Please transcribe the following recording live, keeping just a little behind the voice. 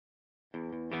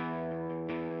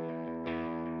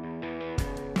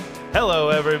Hello,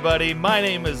 everybody. My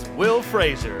name is Will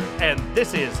Frazier, and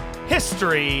this is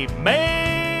History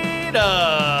Made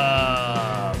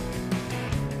Up.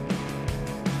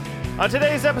 On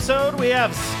today's episode, we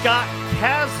have Scott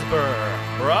Casper,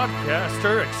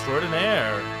 broadcaster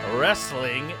extraordinaire,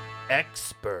 wrestling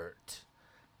expert.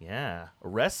 Yeah,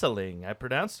 wrestling. I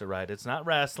pronounced it right. It's not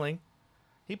wrestling.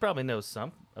 He probably knows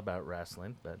some about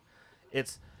wrestling, but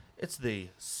it's the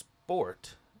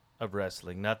sport of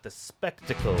wrestling, not the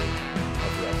spectacle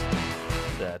of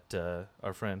wrestling that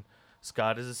our friend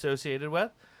Scott is associated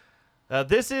with.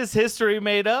 This is History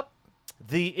Made Up,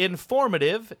 the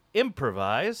informative,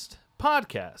 improvised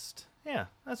podcast. Yeah,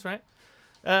 that's right.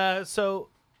 So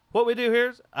what we do here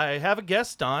is I have a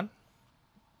guest on.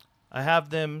 I have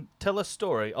them tell a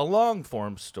story, a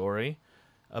long-form story,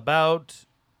 about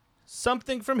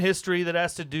something from history that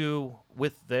has to do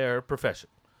with their profession.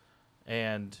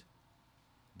 And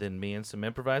then me and some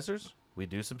improvisers, we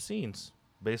do some scenes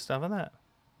based off of that,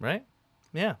 right?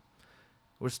 Yeah.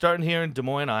 We're starting here in Des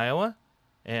Moines, Iowa,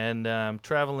 and I'm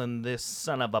traveling this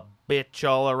son of a bitch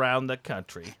all around the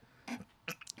country.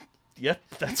 Yep,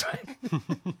 that's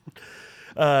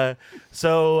right.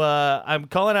 So I'm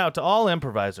calling out to all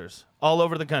improvisers all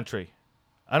over the country.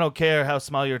 I don't care how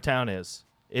small your town is.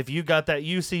 If you got that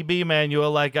UCB manual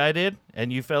like I did,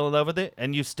 and you fell in love with it,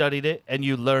 and you studied it, and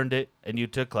you learned it, and you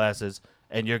took classes,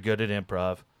 and you're good at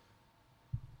improv,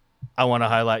 I want to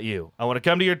highlight you. I want to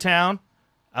come to your town.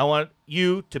 I want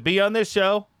you to be on this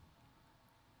show,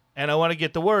 and I want to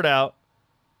get the word out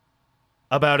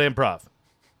about improv.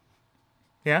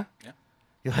 Yeah? Yeah.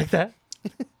 You like that?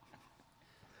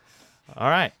 All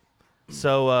right.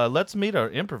 So let's meet our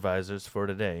improvisers for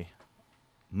today.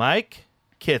 Mike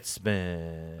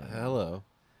Kitzman. Hello.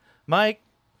 Mike,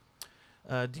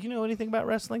 do you know anything about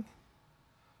wrestling?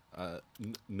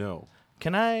 No.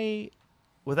 Can I,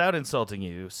 without insulting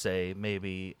you, say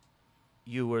maybe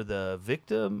you were the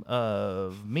victim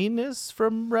of meanness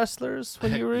from wrestlers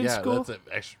when you were in school? Yeah, that's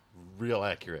actually real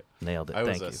accurate. Nailed it. I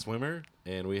Thank was a you. swimmer,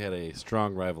 and we had a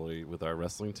strong rivalry with our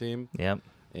wrestling team. Yep.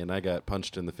 And I got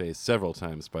punched in the face several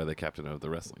times by the captain of the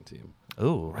wrestling team.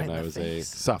 Ooh, right when in I the was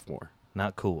face. a sophomore.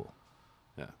 Not cool.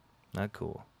 Yeah. Not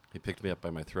cool. He picked me up by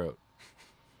my throat.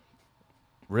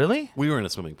 Really? We were in a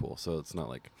swimming pool, so it's not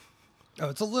like... Oh,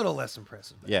 it's a little less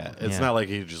impressive. Yeah, it's Yeah. not like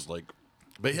he just like...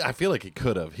 But I feel like he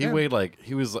could have. He Yeah. weighed like...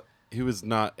 He was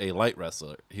not a light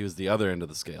wrestler. He was the other end of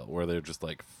the scale, where they're just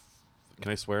like...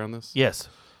 Can I swear on this? Yes.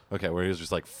 Okay, where he was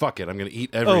just like, fuck it, I'm going to eat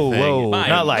everything. Oh, whoa. Fine.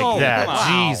 Not like Oh, that. come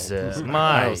on. Jesus.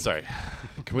 Mike. Oh, sorry.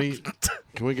 Can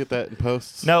we get that in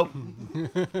post? Nope.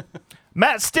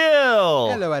 Matt Still.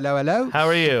 Hello. How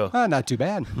are you? Not too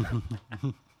bad.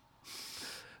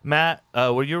 Matt,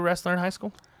 were you a wrestler in high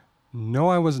school? No,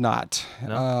 I was not.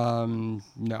 No?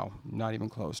 No, not even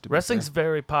close to. be Wrestling's fair.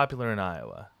 very popular in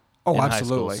Iowa. Oh, in high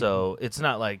school, absolutely. so it's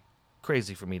not like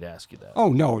crazy for me to ask you that. Oh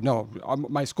no.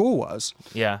 My school was.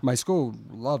 Yeah. My school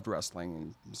loved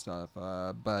wrestling and stuff.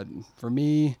 But for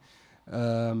me,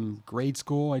 grade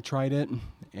school, I tried it,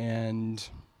 and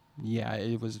yeah,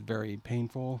 it was very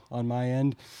painful on my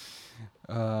end.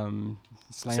 Slammed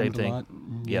Same thing. a lot.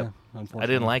 Yep. Yeah, I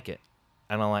unfortunately. didn't like it.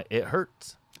 I don't like it.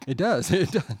 Hurts. It does.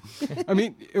 It does. I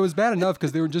mean, it was bad enough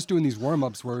because they were just doing these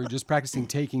warm-ups where we were just practicing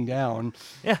taking down,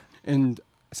 Yeah. and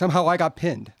somehow I got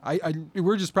pinned. We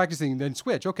were just practicing, then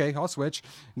switch. Okay, I'll switch.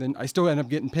 And then I still end up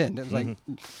getting pinned. It was like,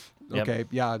 Yep. okay,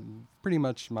 yeah, pretty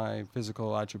much my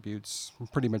physical attributes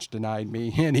pretty much denied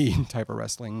me any type of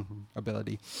wrestling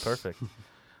ability. Perfect.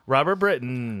 Robert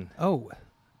Britton, Oh,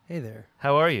 hey there.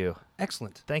 how are you?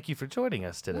 Excellent. Thank you for joining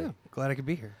us today. Yeah, glad I could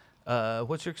be here.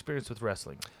 What's your experience with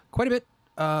wrestling? Quite a bit.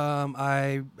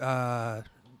 I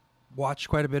watch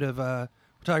quite a bit of, we're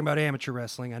talking about amateur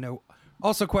wrestling. I know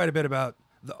also quite a bit about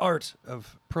the art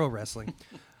of pro wrestling.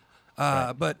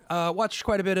 But watched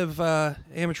quite a bit of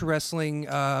amateur wrestling,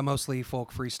 mostly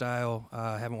folk freestyle.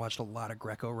 Haven't watched a lot of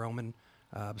Greco-Roman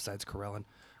besides Karelin.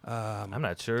 I'm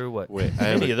not sure what Wait, I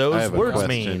have any a- of I those have a words question.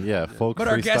 mean. Yeah, folk But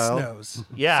freestyle. our guest knows.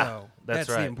 Yeah, so that's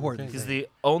right. the important He's thing. the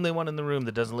only one in the room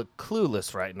that doesn't look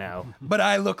clueless right now. But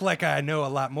I look like I know a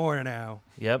lot more now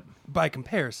Yep, by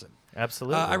comparison.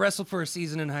 absolutely. I wrestled for a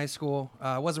season in high school.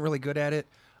 I wasn't really good at it.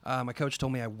 My coach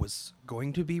told me I was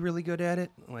going to be really good at it,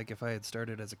 like if I had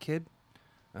started as a kid.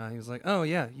 He was like, "Oh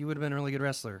yeah, you would have been a really good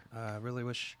wrestler. I really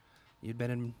wish you'd been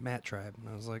in Matt Tribe."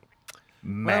 And I was like,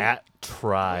 Matt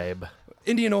Tribe.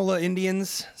 Indianola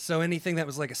Indians. So anything that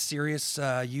was like a serious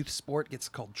youth sport gets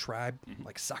called tribe,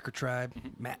 like soccer tribe,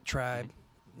 Matt Tribe.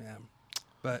 Yeah.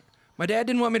 But my dad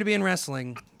didn't want me to be in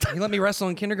wrestling. He let me wrestle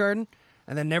in kindergarten.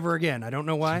 and then never again. I don't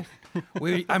know why.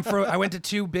 I went to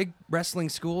 2 big wrestling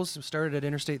schools. Started at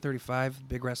Interstate 35,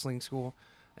 big wrestling school,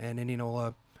 and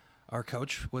Indianola. Our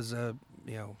coach was a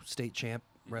state champ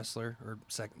wrestler, or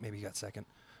maybe he got second.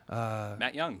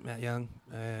 Matt Young.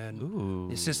 And Ooh.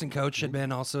 the assistant coach had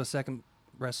been also a second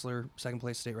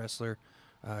place state wrestler,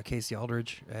 Casey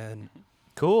Aldridge, and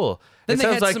Cool. Then It they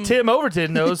sounds had like some- Tim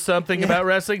Overton knows something about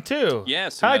wrestling too.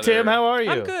 Yes. Hi, Tim. How are you?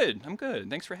 I'm good.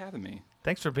 Thanks for having me.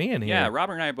 Thanks for being here. Yeah,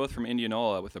 Robert and I are both from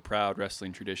Indianola with a proud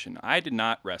wrestling tradition. I did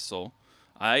not wrestle.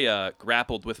 I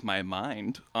grappled with my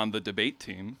mind on the debate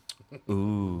team.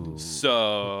 Ooh.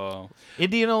 So,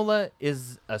 Indianola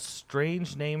is a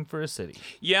strange name for a city.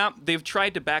 yeah, they've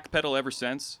tried to backpedal ever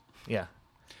since. Yeah,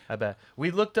 I bet. We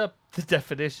looked up the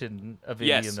definition of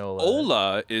Yes, Indianola.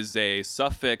 Ola is a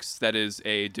suffix that is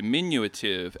a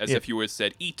diminutive, as Yeah. if you would have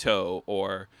said Ito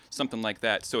or something like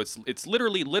that. So it's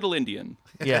literally Little Indian.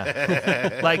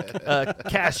 Yeah, like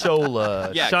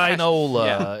Cashola, Yeah, Shinola.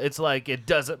 yeah. It's like it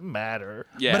doesn't matter.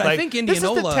 Yeah. But I Like, think this is the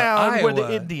Indianola, town where the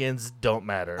Iowa- Indians don't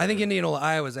matter. I think Indianola,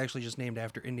 Iowa is actually just named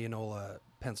after Indianola,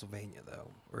 Pennsylvania, though,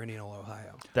 or Indianola,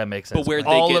 Ohio. that makes sense. But where they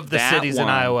all get of the that cities in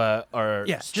one- Iowa are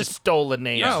Yeah, just just- stolen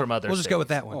names Yeah. from other We'll just go with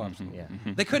states. that one. Oh, absolutely.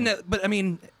 Yeah. They couldn't have, but I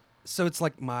mean, so it's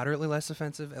like moderately less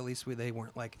offensive. At least they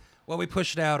weren't like, well, we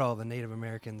pushed out all the Native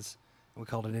Americans and we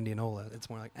called it Indianola. It's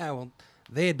more like, well,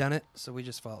 they had done it, so we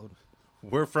just followed.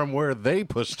 We're from where they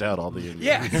pushed out all the Indians.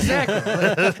 Yeah, exactly.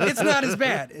 Like, it's not as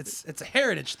bad. It's a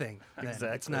heritage thing. then. It's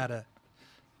Exactly. not a.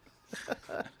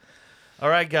 All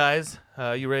right, guys,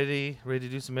 you ready to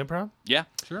do some improv? Yeah.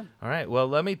 Sure. All right. Well,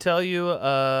 let me tell you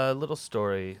a little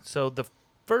story. So the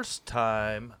first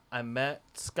time I met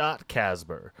Scott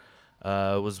Casper,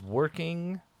 was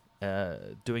working,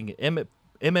 doing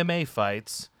MMA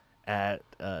fights at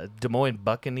Des Moines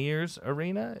Buccaneers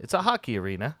Arena. It's a hockey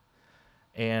arena,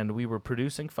 and we were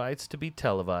producing fights to be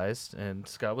televised. And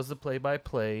Scott was the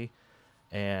play-by-play,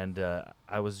 and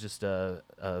I was just a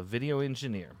video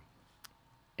engineer.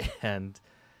 And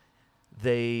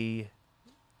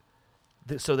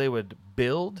so they would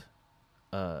build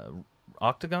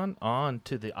octagon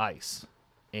onto the ice,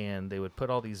 and they would put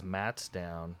all these mats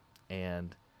down,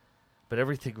 but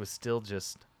everything was still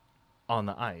just on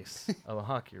the ice of a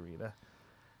hockey arena.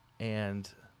 And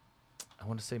I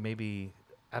want to say maybe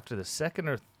after the second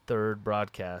or third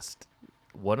broadcast,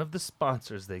 one of the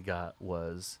sponsors they got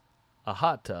was a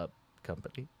hot tub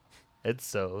company, and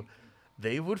so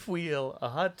they would wheel a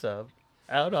hot tub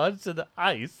out onto the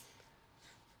ice.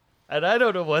 And I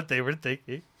don't know what they were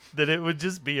thinking, that it would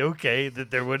just be okay, that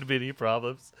there wouldn't be any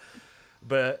problems.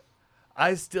 But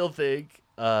I still think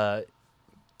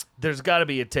there's got to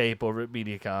be a tape over at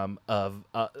Mediacom of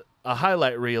a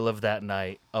highlight reel of that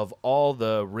night of all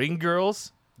the ring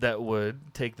girls that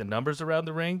would take the numbers around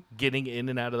the ring, getting in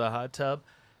and out of the hot tub,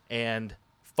 and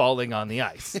falling on the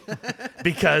ice.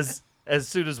 Because as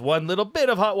soon as one little bit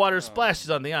of hot water splashes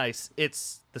on the ice,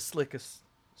 it's the slickest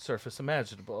surface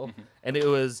imaginable. And it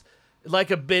was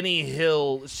like a Benny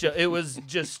Hill show. It was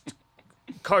just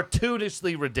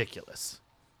cartoonishly ridiculous.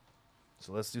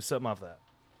 So let's do something off that.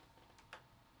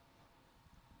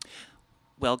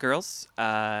 Well, girls,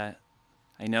 I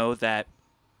know that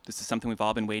this is something we've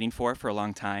all been waiting for a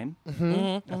long time.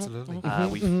 Absolutely.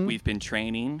 We've been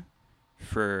training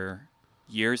for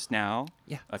years now.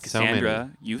 Yeah. So many.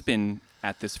 Cassandra, you've been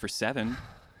at this for 7.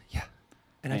 Yeah.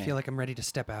 And I Man. feel like I'm ready to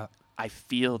step out. I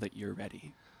feel that you're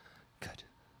ready. Good.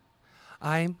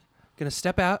 I'm going to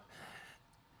step out.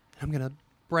 I'm going to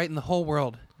brighten the whole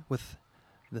world with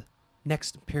the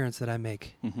next appearance that I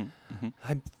make.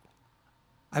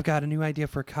 I've got a new idea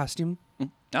for a costume.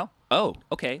 No? Oh,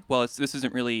 okay. Well, this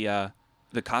isn't really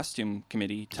the costume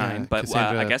committee time, but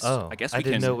Cassandra- I guess Oh, I guess I we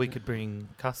didn't can. know we could bring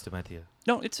costume idea.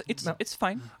 No, it's No. it's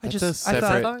fine. I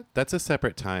Separate, that's a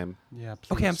separate time. Yeah,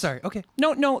 please. Okay, I'm sorry. Okay.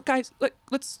 No, guys,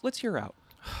 let's hear out.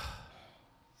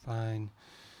 Fine.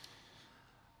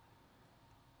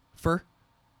 Fur.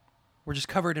 We're just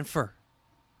covered in fur.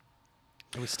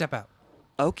 And we step out.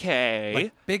 Okay.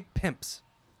 Like big pimps.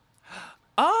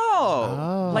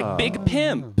 Like big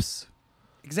pimps.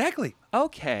 Exactly.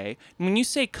 Okay. When you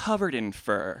say covered in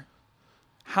fur,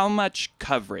 how much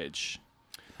coverage?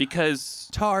 Because,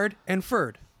 Tarred and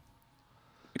furred.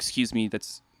 excuse me,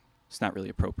 it's not really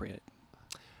appropriate.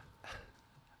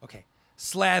 Okay.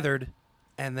 Slathered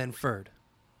and then furred.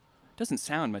 Doesn't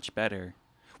sound much better.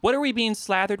 What are we being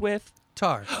slathered with?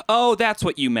 Tar. Oh, that's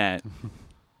what you meant.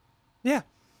 Yeah.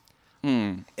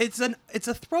 Hmm. It's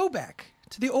a throwback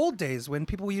to the old days when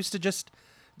people used to just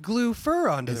glue fur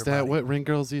onto Is their that body. what ring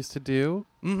girls used to do?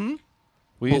 Mm-hmm.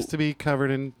 We used to be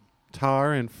covered in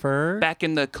tar and fur. Back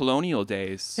in the colonial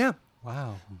days. Yeah.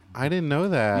 Wow. I didn't know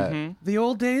that. Mhm. The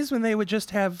old days when they would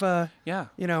just have, Yeah.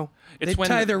 It's they'd when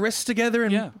tie the- their wrists together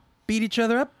and Yeah. beat each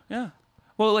other up. Yeah.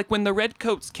 Well, like when the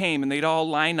redcoats came and they'd all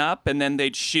line up and then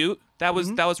they'd shoot. That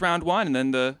was round one, and then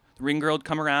the ring girl would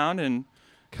come around and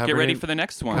get ready for the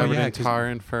next one. Covered yeah, in 'cause- tar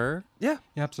and fur. Yeah.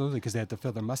 Yeah, absolutely, because they had to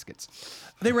fill their muskets.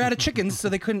 They were out of chickens, so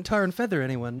they couldn't tar and feather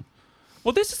anyone.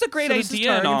 Well, this is a great So this is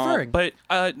idea and tarring and all, furring.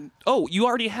 but you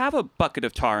already have a bucket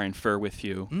of tar and fur with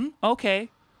you. Hmm? Okay.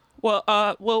 Well,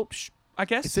 I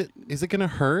guess. Is it gonna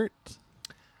hurt?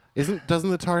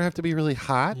 Doesn't the tar have to be really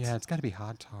hot? Yeah, it's got to be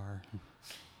hot tar.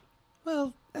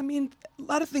 Well, I mean, a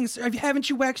lot of things. Haven't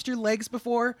you waxed your legs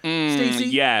before, Stacy?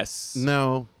 Yes.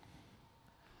 No.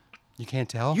 You can't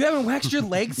tell? You haven't waxed your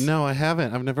legs? No, I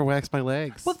haven't. I've never waxed my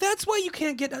legs. Well, that's why you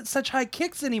can't get such high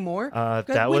kicks anymore. You've got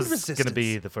That wind was going to be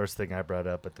resistance. the first thing I brought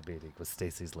up at the meeting was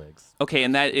Stacy's legs. Okay,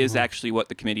 and that is actually what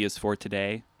the committee is for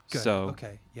today. Good. So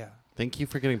Okay, yeah. Thank you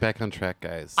for getting back on track,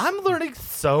 guys. I'm learning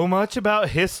so much about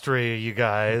history, you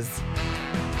guys.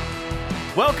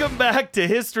 Welcome back to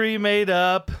History Made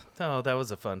Up. Oh, that was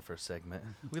a fun first segment.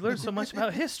 We learned so much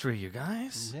about history, you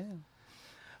guys. Yeah.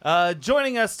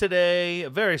 Joining us today, a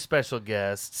very special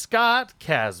guest, Scott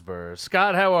Casper.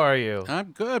 Scott, how are you?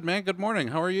 I'm good, man. Good morning.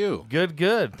 How are you? Good,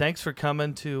 good. Thanks for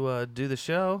coming to do the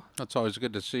show. It's always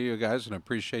good to see you guys, and I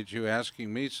appreciate you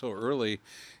asking me so early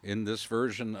in this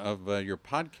version of your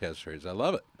podcast series. I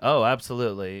love it. Oh,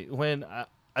 absolutely. When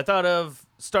I thought of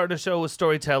starting a show with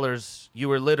storytellers, you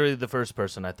were literally the first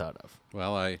person I thought of.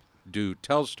 Well, I do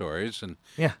tell stories, and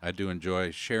Yeah. I do enjoy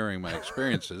sharing my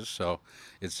experiences, so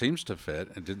it seems to fit.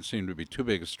 It didn't seem to be too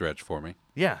big a stretch for me.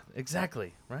 Yeah,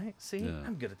 exactly. Right? See, Yeah.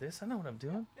 I'm good at this. I know what I'm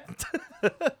doing.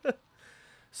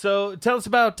 So tell us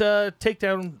about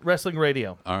Takedown Wrestling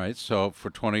Radio. All right, so for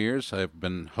 20 years, I've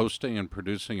been hosting and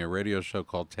producing a radio show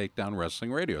called Takedown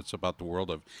Wrestling Radio. It's about the world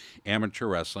of amateur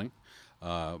wrestling.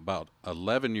 About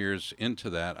 11 years into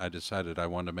that, I decided I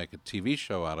wanted to make a TV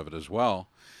show out of it as well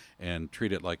and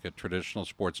treat it like a traditional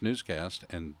sports newscast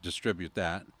and distribute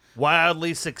that.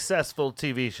 Wildly successful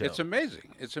TV show. It's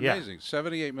amazing. It's Yeah. amazing.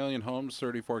 78 million homes,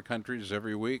 34 countries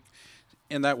every week,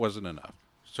 and that wasn't enough.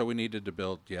 So we needed to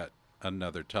build yet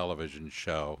another television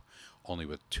show, only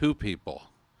with 2 people.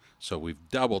 So we've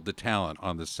doubled the talent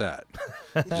on the set.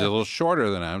 He's a little shorter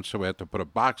than I am, so we had to put a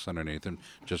box underneath him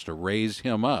just to raise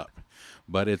him up.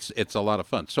 But it's a lot of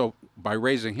fun. So by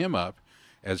raising him up,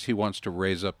 as he wants to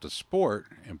raise up the sport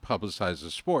and publicize the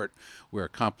sport, we're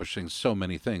accomplishing so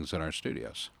many things in our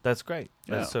studios. That's great.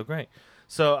 That's Yeah. so great.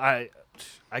 So I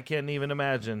can't even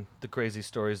imagine the crazy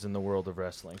stories in the world of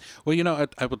wrestling. Well,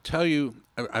 I will tell you,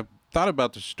 I thought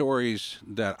about the stories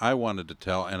that I wanted to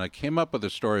tell, and I came up with a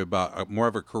story about more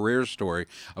of a career story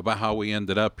about how we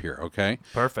ended up here, okay?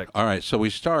 Perfect. All right, so we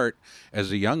start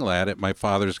as a young lad at my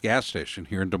father's gas station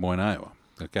here in Des Moines, Iowa,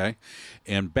 okay?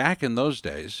 And back in those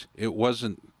days, it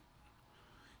wasn't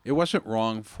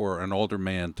wrong for an older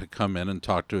man to come in and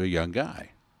talk to a young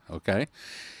guy, okay?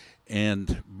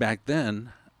 And back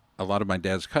then, a lot of my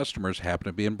dad's customers happened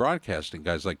to be in broadcasting,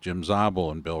 guys like Jim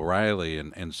Zabel and Bill Riley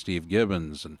and Steve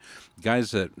Gibbons, and guys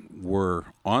that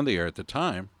were on the air at the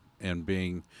time. And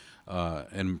being an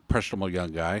impressionable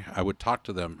young guy, I would talk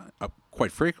to them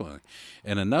quite frequently,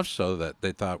 and enough so that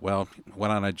they thought, well, why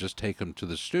don't I just take them to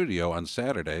the studio on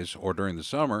Saturdays or during the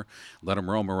summer, let them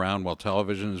roam around while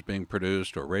television is being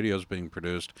produced or radio is being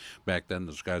produced. Back then,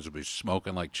 those guys would be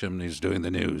smoking like chimneys doing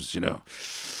the news,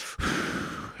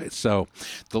 So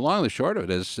the long and the short of it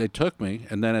is they took me,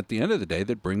 and then at the end of the day,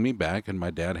 they'd bring me back, and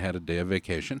my dad had a day of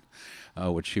vacation,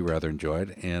 which he rather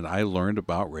enjoyed, and I learned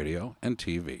about radio and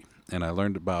TV. And I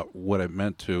learned about what it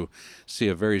meant to see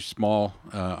a very small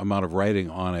amount of writing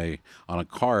on a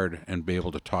card and be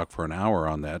able to talk for an hour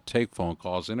on that, take phone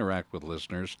calls, interact with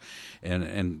listeners,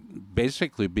 and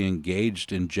basically be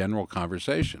engaged in general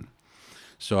conversation.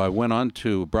 So I went on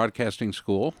to broadcasting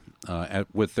school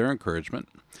with their encouragement.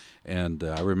 And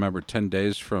I remember 10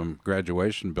 days from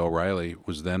graduation, Bill Riley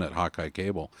was then at Hawkeye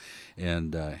Cable,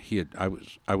 and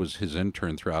I was his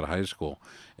intern throughout high school.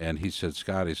 And he said,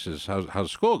 Scott, he says,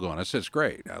 how's school going? I said, it's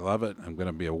great. I love it. I'm going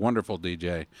to be a wonderful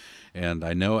DJ, and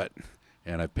I know it.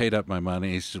 And I paid up my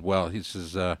money. He said,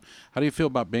 how do you feel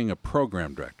about being a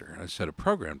program director? I said, a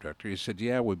program director? He said,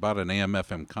 yeah, we bought an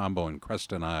AM/FM combo in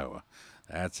Creston, Iowa.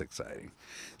 That's exciting.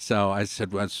 So I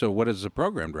said, well, so what does the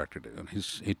program director do? And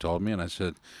he told me, and I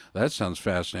said, that sounds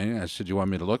fascinating. I said, you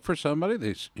want me to look for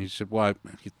somebody? He said, well,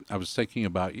 I was thinking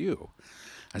about you.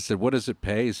 I said, what does it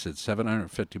pay? He said,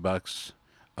 $750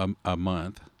 a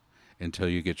month until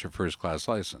you get your first class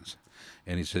license.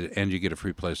 And he said, and you get a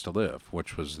free place to live,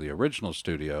 which was the original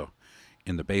studio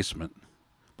in the basement.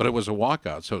 But it was a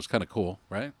walkout, so it was kind of cool,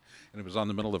 right? And it was on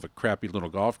the middle of a crappy little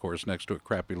golf course next to a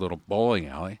crappy little bowling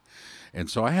alley.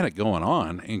 And so I had it going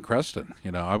on in Creston.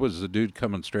 You know, I was the dude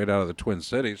coming straight out of the Twin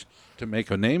Cities to make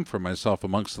a name for myself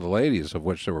amongst the ladies, of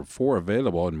which there were 4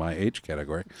 available in my age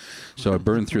category. So I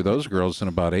burned through those girls in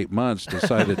about 8 months,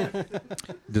 decided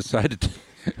the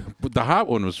hot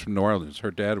one was from New Orleans.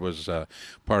 Her dad was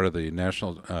part of the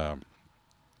National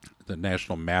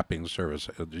Mapping Service,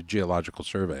 the Geological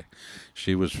Survey.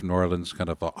 She was from New Orleans, kind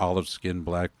of olive skin,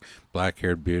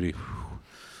 black-haired beauty,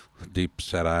 deep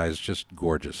set eyes, just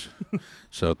gorgeous.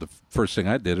 So the first thing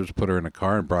I did was put her in a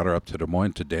car and brought her up to Des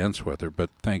Moines to dance with her. But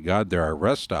thank God there are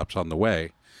rest stops on the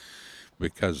way,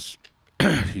 because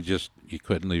you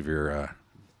couldn't leave your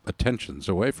attentions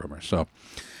away from her. So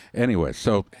anyway,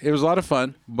 so it was a lot of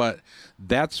fun, but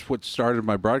that's what started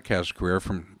my broadcast career,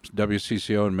 from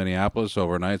WCCO in Minneapolis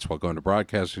overnights while going to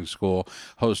broadcasting school,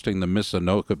 hosting the Miss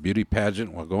Anoka Beauty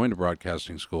Pageant while going to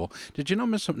broadcasting school. Did you know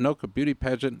Miss Anoka Beauty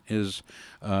Pageant is,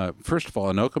 first of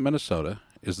all, Anoka, Minnesota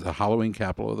is the Halloween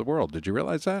capital of the world. Did you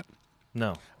realize that?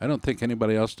 No. I don't think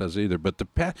anybody else does either, but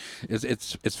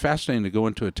it's fascinating to go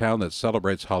into a town that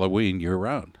celebrates Halloween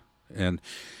year-round. And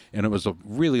it was a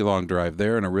really long drive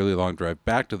there and a really long drive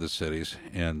back to the cities,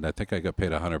 and I think I got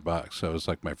paid $100. So it was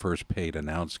like my first paid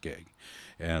announce gig,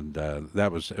 and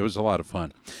it was a lot of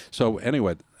fun. So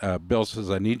anyway, Bill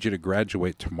says, I need you to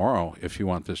graduate tomorrow if you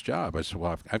want this job. I said,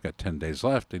 well, I've got 10 days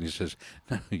left. And he says,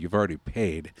 no, you've already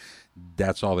paid.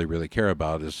 That's all they really care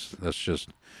about is let's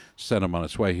just send him on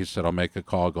his way. He said, I'll make a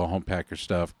call, go home, pack your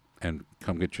stuff, and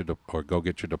come get your go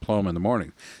get your diploma in the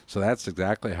morning. So that's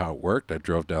exactly how it worked. I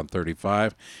drove down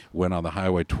 35, went on the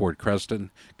highway toward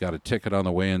Creston, got a ticket on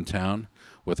the way in town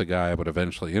with a guy I would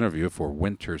eventually interview for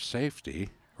winter safety,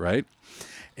 right?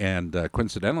 And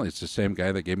coincidentally, it's the same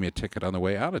guy that gave me a ticket on the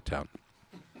way out of town.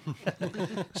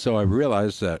 So I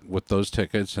realized that with those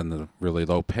tickets and the really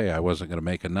low pay, I wasn't going to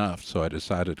make enough. So I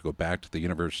decided to go back to the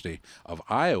University of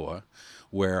Iowa,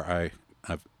 where I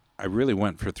really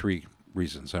went for 3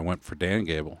 reasons. I went for Dan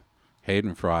Gable,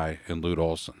 Hayden Fry, and Lute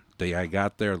Olson. The day I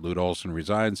got there, Lute Olson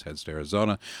resigns, heads to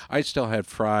Arizona. I still had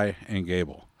Fry and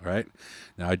Gable, right?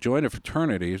 Now, I joined a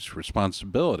fraternity whose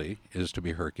responsibility is to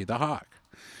be Herky the Hawk.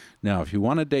 Now, if you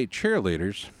want to date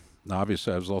cheerleaders,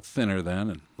 obviously I was a little thinner then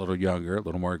and a little younger, a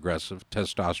little more aggressive,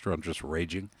 testosterone just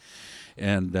raging.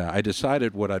 And I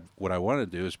decided what I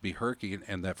wanted to do is be Herky,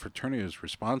 and that fraternity's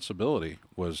responsibility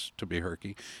was to be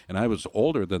Herky. And I was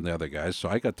older than the other guys, so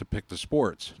I got to pick the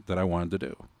sports that I wanted to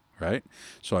do, right?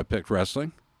 So I picked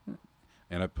wrestling,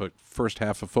 and I put first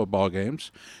half of football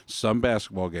games, some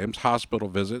basketball games, hospital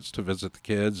visits to visit the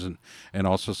kids, and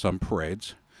also some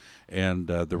parades. And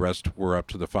the rest were up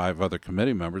to the 5 other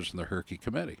committee members in the Herky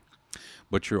committee.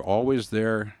 But you're always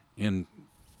there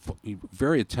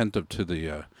very attentive to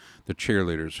the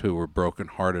cheerleaders who were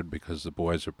brokenhearted because the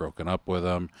boys had broken up with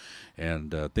them,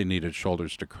 and they needed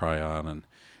shoulders to cry on.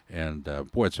 And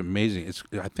boy, it's amazing.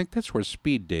 I think that's where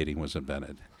speed dating was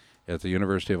invented, at the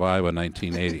University of Iowa in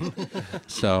 1980.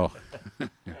 So,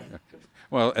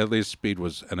 well, at least speed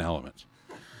was an element.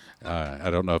 I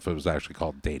don't know if it was actually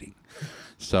called dating.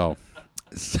 So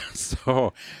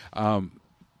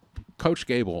Coach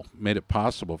Gable made it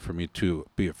possible for me to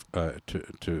be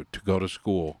to go to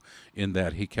school, in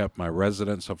that he kept my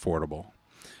residence affordable.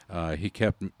 He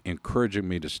kept encouraging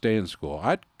me to stay in school.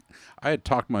 I had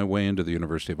talked my way into the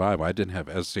University of Iowa. I didn't have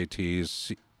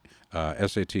SATs,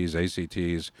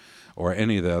 ACTs, or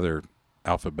any of the other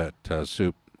alphabet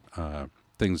soup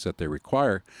things that they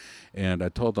require. And I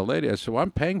told the lady, I said, well, I'm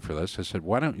paying for this. I said,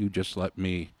 why don't you just let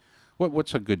me...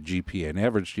 What's a good GPA, an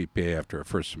average GPA after a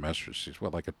first semester? She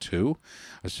said, like a 2?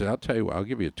 I said, I'll tell you what, I'll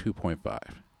give you a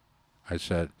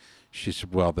 2.5. She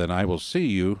said, well, then I will see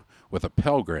you with a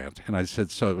Pell Grant. And I said,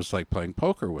 so it was like playing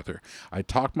poker with her. I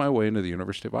talked my way into the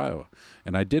University of Iowa,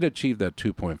 and I did achieve that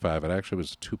 2.5. It actually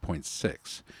was a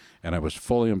 2.6, and I was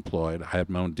fully employed. I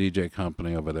had my own DJ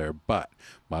company over there, but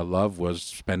my love was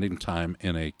spending time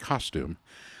in a costume,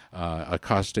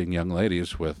 accosting young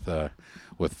ladies with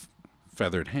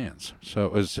feathered hands.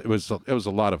 So it was a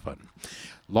lot of fun.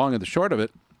 Long and the short of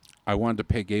it, I wanted to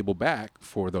pay Gable back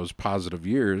for those positive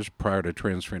years prior to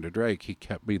transferring to Drake. He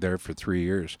kept me there for 3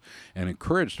 years and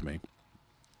encouraged me.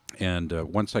 And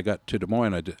once I got to Des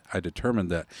Moines, I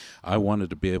determined that I wanted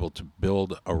to be able to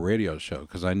build a radio show,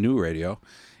 because I knew radio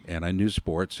and I knew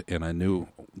sports, and I knew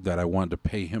that I wanted to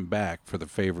pay him back for the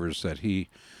favors that he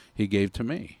he gave to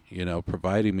me,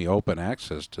 providing me open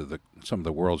access to some of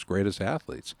the world's greatest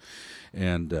athletes,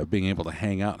 and being able to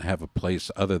hang out and have a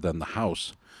place other than the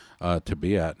house to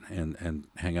be at, and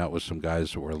hang out with some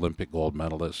guys that were Olympic gold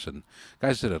medalists and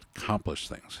guys that had accomplished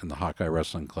things in the Hawkeye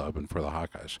Wrestling Club and for the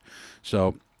Hawkeyes.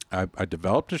 So I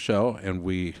developed a show, and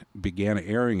we began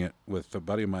airing it with a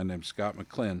buddy of mine named Scott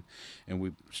McClinn, and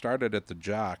we started at the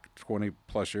Jock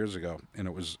 20-plus years ago, and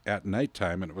it was at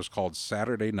nighttime, and it was called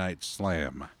Saturday Night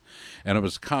Slam. And it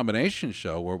was a combination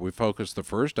show where we focused the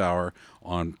first hour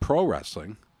on pro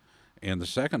wrestling and the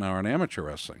second hour on amateur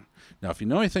wrestling. Now, if you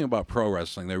know anything about pro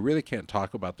wrestling, they really can't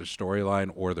talk about their storyline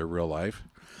or their real life.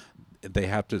 They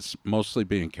have to mostly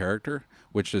be in character,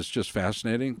 which is just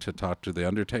fascinating to talk to The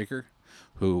Undertaker,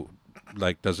 who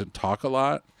doesn't talk a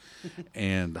lot,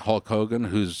 and Hulk Hogan,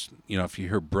 who's, if you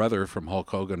hear brother from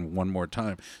Hulk Hogan one more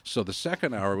time. So the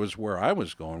second hour was where I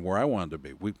was going, where I wanted to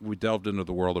be. We delved into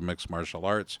the world of mixed martial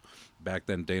arts. Back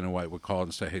then, Dana White would call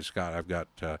and say, "Hey, Scott, I've got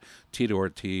Tito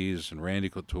Ortiz and Randy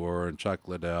Couture and Chuck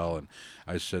Liddell." And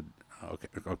I said,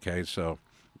 okay. So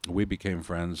we became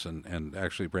friends, and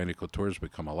actually Randy Couture's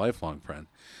become a lifelong friend,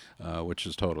 which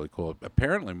is totally cool.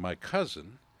 Apparently, my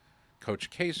cousin, Coach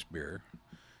Casebeer,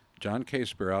 John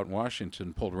Casebeer out in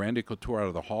Washington, pulled Randy Couture out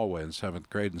of the hallway in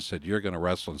 7th grade and said, "You're going to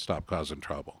wrestle and stop causing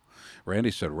trouble." Randy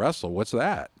said, "Wrestle? What's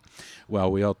that?"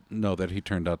 Well, we all know that he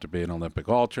turned out to be an Olympic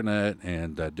alternate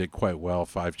and did quite well,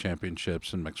 5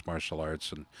 championships in mixed martial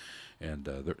arts, and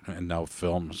now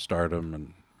film stardom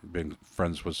and being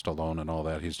friends with Stallone and all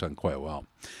that. He's done quite well.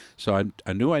 So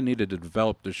I knew I needed to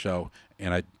develop the show,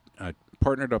 and I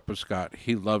partnered up with Scott.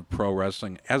 He loved pro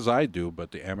wrestling, as I do,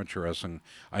 but the amateur wrestling,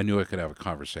 I knew I could have a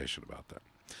conversation about that.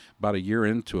 About a year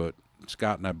into it,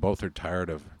 Scott and I both are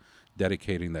tired of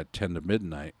dedicating that 10 to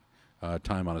midnight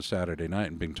time on a Saturday night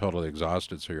and being totally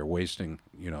exhausted, so you're wasting,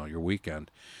 your weekend.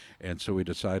 And so we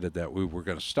decided that we were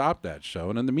going to stop that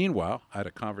show. And in the meanwhile, I had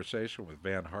a conversation with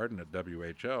Van Harden at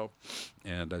WHO,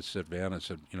 and I said, Van,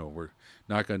 we're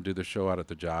not going to do the show out at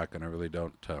the Jock, and I really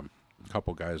don't, a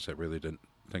couple guys that really didn't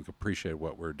appreciate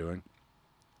what we're doing.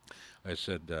 I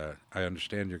said, I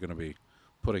understand you're going to be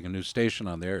putting a new station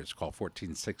on there. It's called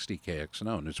 1460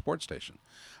 KXNO, new sports station.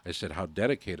 I said, how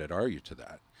dedicated are you to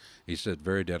that? He said,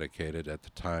 very dedicated. At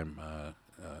the time,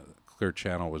 Clear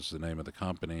Channel was the name of the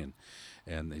company,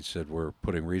 and he said, we're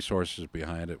putting resources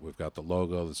behind it. We've got the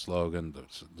logo, the slogan,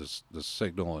 the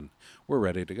signal, and we're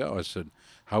ready to go. I said,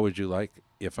 how would you like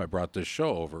if I brought this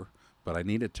show over, but I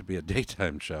need it to be a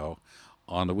daytime show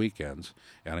on the weekends,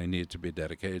 and I need it to be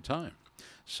dedicated time.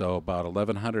 So about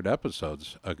 1,100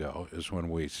 episodes ago is when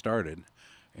we started,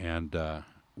 and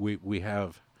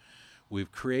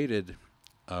we've created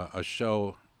a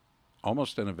show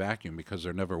almost in a vacuum, because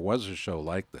there never was a show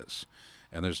like this,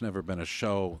 and there's never been a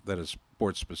show that is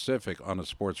sports specific on a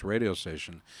sports radio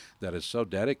station that is so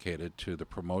dedicated to the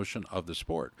promotion of the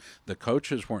sport. The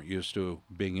coaches weren't used to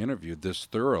being interviewed this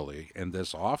thoroughly and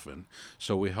this often,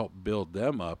 so we helped build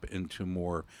them up into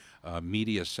more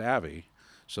media savvy,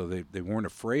 so they weren't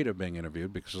afraid of being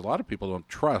interviewed, because a lot of people don't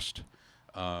trust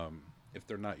if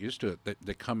they're not used to it.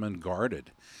 They come in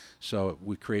guarded. So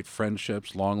we create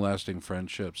friendships, long-lasting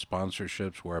friendships,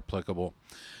 sponsorships where applicable,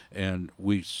 and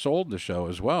we sold the show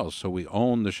as well. So we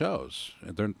own the shows.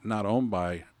 They're not owned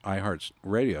by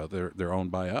iHeartRadio. They're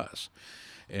owned by us.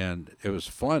 And it was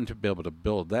fun to be able to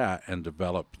build that and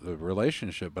develop the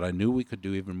relationship, but I knew we could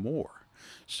do even more.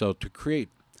 So to create,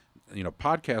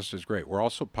 podcast is great. We're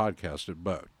also podcasted,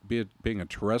 but being a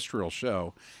terrestrial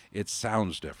show, it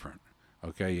sounds different.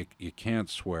 Okay, you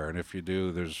can't swear, and if you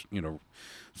do, there's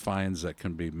fines that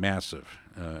can be massive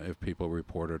if people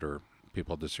report it or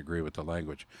people disagree with the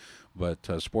language.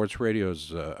 But sports radio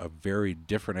is a very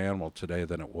different animal today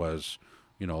than it was,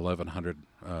 1,100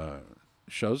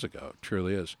 shows ago. It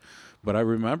truly is. But I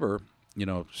remember,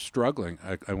 struggling.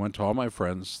 I went to all my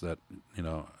friends that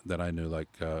I knew, like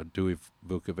Dewey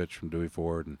Vukovic from Dewey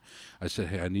Ford, and I said,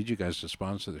 hey, I need you guys to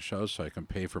sponsor the show so I can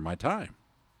pay for my time.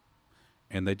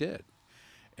 And they did.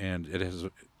 And it has,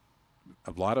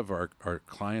 a lot of our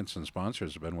clients and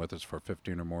sponsors have been with us for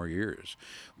 15 or more years.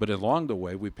 But along the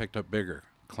way, we picked up bigger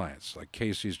clients like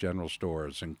Casey's General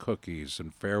Stores and Cookies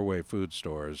and Fairway Food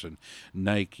Stores and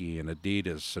Nike and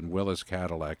Adidas and Willis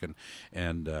Cadillac.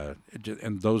 And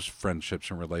those friendships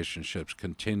and relationships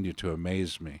continue to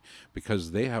amaze me,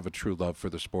 because they have a true love for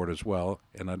the sport as well,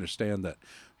 and understand that,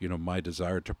 my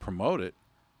desire to promote it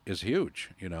is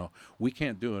huge. We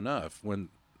can't do enough. When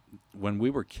we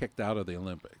were kicked out of the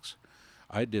Olympics,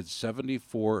 I did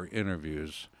 74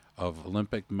 interviews of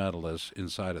Olympic medalists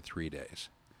inside of 3 days.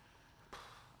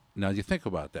 Now, you think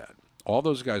about that. All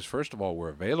those guys, first of all, were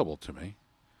available to me.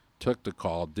 took the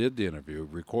call, did the interview,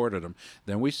 recorded them.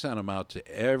 Then we sent them out to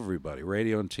everybody,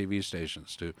 radio and TV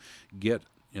stations, to get,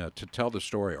 to tell the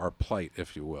story, our plight,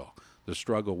 if you will, the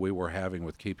struggle we were having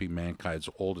with keeping mankind's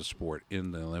oldest sport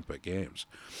in the Olympic Games.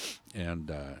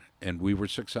 And we were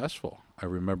successful. I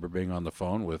remember being on the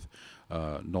phone with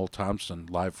Noel Thompson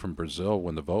live from Brazil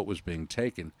when the vote was being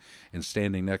taken, and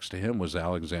standing next to him was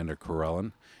Alexander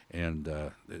Karelin. And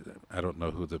I don't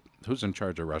know who's in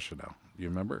charge of Russia now. You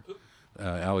remember?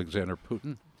 Alexander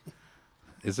Putin.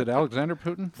 Is it Alexander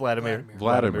Putin? Vladimir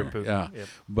Putin. Putin. Yeah, Yep.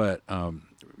 but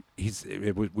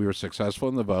we were successful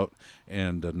in the vote,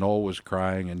 and Noel was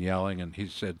crying and yelling, and he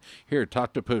said, "Here,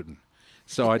 talk to Putin."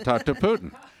 So I talked to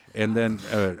Putin, and then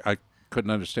I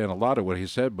couldn't understand a lot of what he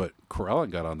said, but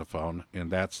Karelin got on the phone,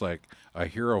 and that's like a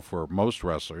hero for most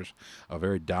wrestlers, a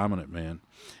very dominant man,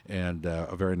 and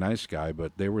a very nice guy,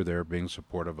 but they were there being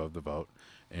supportive of the vote,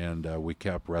 and we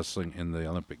kept wrestling in the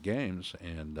Olympic Games,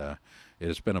 and it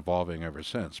has been evolving ever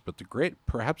since. But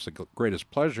perhaps the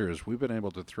greatest pleasure is we've been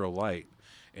able to throw light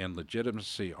and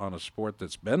legitimacy on a sport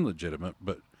that's been legitimate,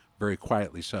 but very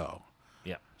quietly so.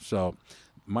 Yeah. So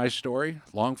my story,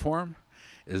 long form,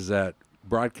 is that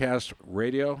broadcast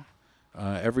radio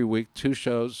every week, 2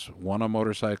 shows, one on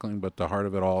motorcycling, but the heart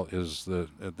of it all is the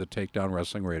Takedown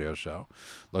Wrestling radio show.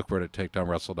 Look for it at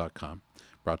takedownwrestle.com.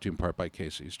 Brought to you in part by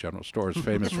Casey's General Stores,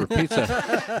 famous for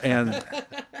pizza,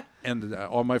 and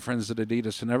all my friends at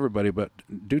Adidas and everybody. But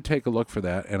do take a look for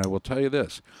that. And I will tell you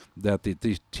this, that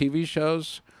these TV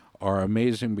shows are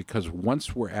amazing because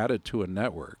once we're added to a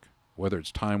network, whether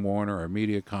it's Time Warner or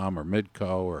Mediacom or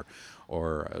Midco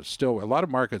or still, a lot of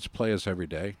markets play us every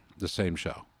day, the same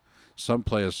show. Some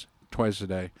play us twice a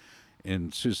day.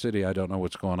 In Sioux City, I don't know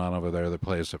what's going on over there. They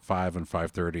play us at 5 and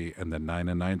 5:30 and then 9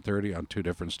 and 9:30 on 2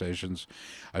 different stations.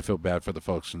 I feel bad for the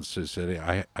folks in Sioux City.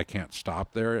 I can't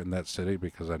stop there in that city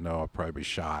because I know I'll probably be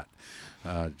shot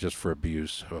just for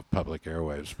abuse of public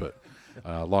airwaves. But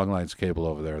Long Lines Cable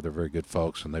over there, they're very good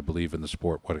folks, and they believe in the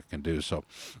sport, what it can do. So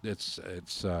it's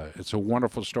a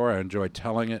wonderful story. I enjoy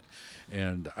telling it,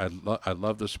 and I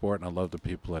love the sport, and I love the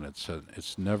people in it.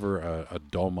 It's never a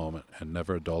dull moment and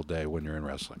never a dull day when you're in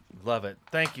wrestling. Love it.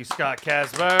 Thank you, Scott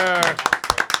Casper.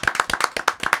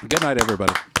 Good night,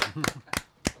 everybody.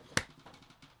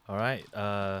 All right.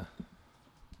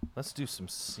 Let's do some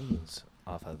scenes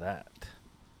off of that.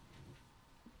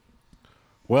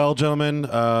 Well, gentlemen,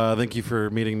 thank you for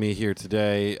meeting me here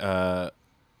today.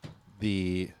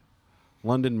 The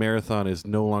London Marathon is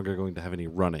no longer going to have any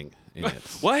running in it.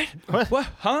 What? What?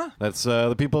 Huh? That's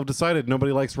the people have decided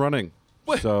nobody likes running.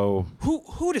 What? So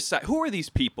Who decide? Who are these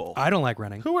people? I don't like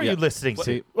running. Who are you listening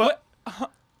to? What?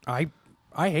 I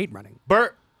hate running.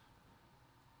 Bert.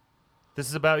 This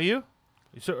is about you?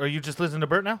 So are you just listening to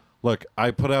Bert now? look, I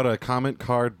put out a comment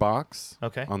card box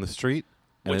on the street,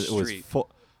 and Which it was street? full.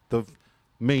 The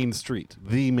main street.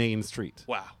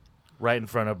 Wow. Right in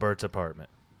front of Bert's apartment.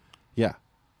 Yeah.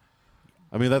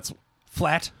 I mean, that's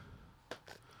Flat.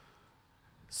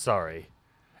 Sorry.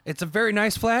 It's a very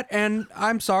nice flat, and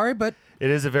I'm sorry, but It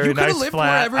is a very You coulda nice lived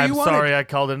flat. wherever you I'm wanted. sorry I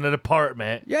called it an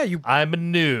apartment. Yeah, you- I'm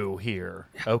new here.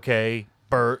 Okay,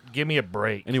 Bert, give me a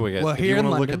break. anyway, guys. Well, if here you in want to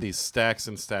look London- at these stacks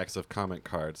and stacks of comment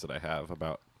cards that I have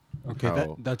about Okay,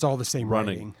 how that's all the same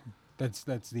running. writing. That's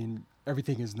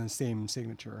everything is in the same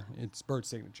signature. It's Bert's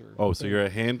signature. Oh, so you're a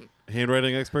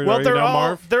handwriting expert? Well, are you now,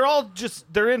 Marv?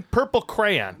 they're in purple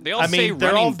crayon. They all I mean, say they're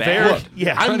all running very back.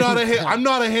 yeah. I'm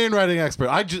not a handwriting expert.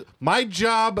 My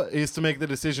job is to make the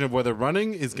decision of whether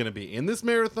running is going to be in this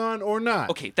marathon or not.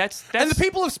 Okay, that's and the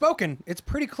people have spoken. It's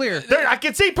pretty clear. I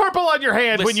can see purple on your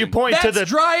hand when you Listen, point to That's the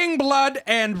drying blood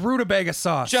and rutabaga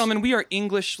sauce. Gentlemen, we are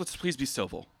English. Let's please be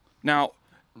civil. Now,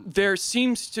 there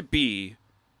seems to be,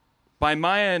 by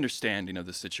my understanding of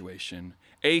the situation,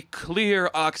 a clear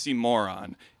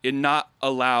oxymoron in not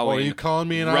allowing. Oh, are you calling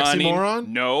me an running. oxymoron?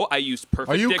 No, I used perfect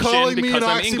Are you diction calling me because an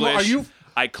I'm oxymoron? English.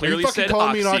 I clearly fucking said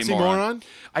calling me an oxymoron. oxymoron?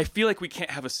 I feel like we can't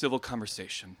have a civil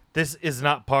conversation. This is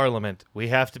not Parliament. We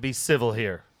have to be civil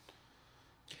here.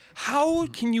 How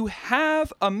can you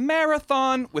have a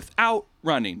marathon without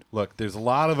running? Look, there's a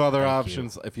lot of other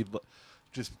options. If you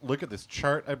just look at this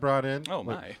chart I brought in. Oh, Look,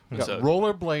 my. we It's got a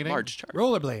rollerblading, Large chart.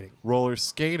 Rollerblading, roller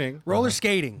skating, roller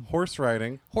skating, horse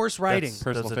riding. horse riding, That's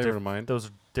personal Those are favorite of mine. Those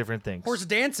are different things. horse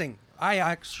dancing. I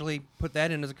actually put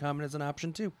that in as a comment as an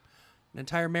option too. An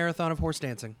entire marathon of horse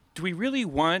dancing. Do we really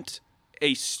want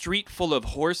a street full of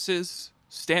horses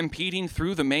stampeding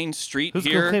through the main street Who's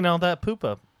here? gonna clean all that poop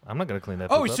up? I'm not gonna clean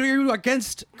that. Oh, poop so up. you're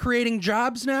against creating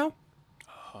jobs now?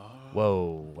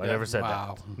 Whoa! I never said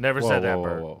Wow. that. Never Whoa, said that, whoa,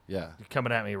 Bert. whoa, whoa. Yeah. You're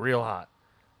coming at me real hot.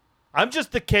 I'm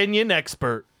just the Kenyan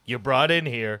expert you brought in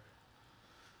here.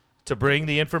 to bring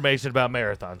the information about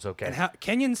marathons, okay? And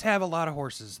Kenyans have a lot of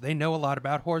horses. They know a lot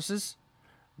about horses.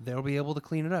 They'll be able to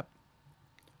clean it up.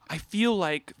 I feel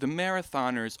like the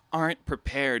marathoners aren't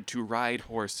prepared to ride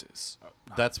horses.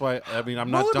 That's why, I mean,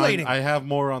 I'm not done. Rollerblading. I have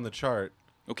more on the chart.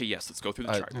 Okay, yes, let's go through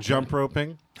the chart. Jump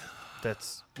roping.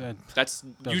 That's That's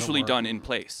usually work. done in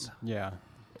place. Yeah.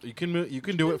 You can move, you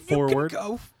can do it forward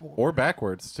Go or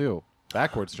backwards too.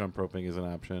 Backwards jump roping is an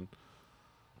option.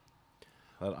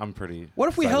 I'm pretty. What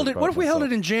if we excited held it? about What if we held it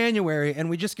myself. in January and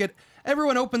we just get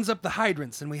everyone opens up the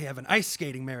hydrants and we have an ice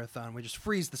skating marathon? We just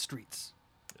freeze the streets.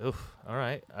 oof. All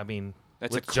right. I mean,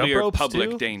 That's with a jump clear ropes, public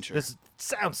too? danger. This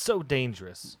sounds so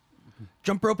dangerous.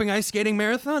 Jump roping ice skating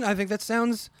marathon? I think that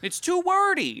sounds. It's too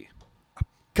wordy.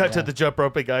 Cut to the jump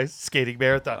roping ice skating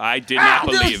marathon. I did not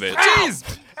believe it.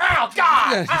 Jeez! Ow,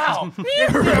 God! Ow!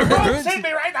 Ropes hit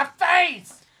me right in the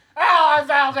face! Ow, I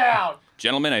fell down!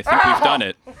 Gentlemen, I think we've done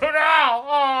it.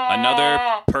 Ow!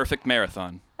 Another perfect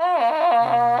marathon.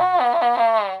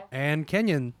 And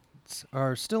Kenyans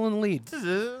are still in the lead.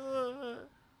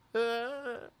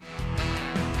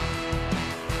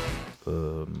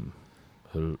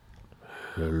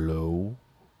 Hello?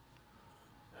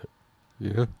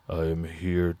 Yeah. I am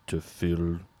here to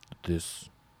fill this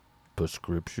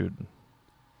prescription.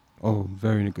 Oh,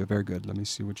 very good, very good. Let me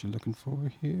see what you're looking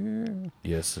for here.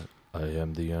 Yes, I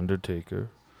am the Undertaker,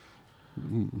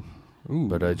 Ooh,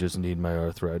 but I just need my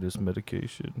arthritis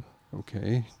medication.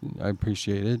 okay. I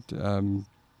appreciate it.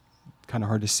 Kind of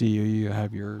hard to see you. You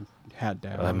have your hat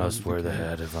down. I must and wear the everything.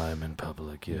 hat if I'm in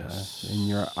public, Yeah, yes. and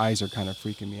your eyes are kind of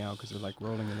freaking me out because they're like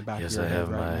rolling in the back Yes, of your I head have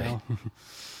right my- now.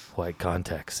 White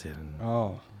contacts in.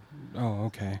 Oh,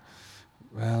 okay.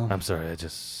 Well, I'm sorry, I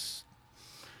just...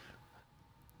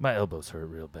 My elbows hurt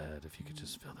real bad. If you could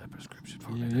just fill that prescription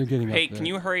for me. you're getting Hey, up there. can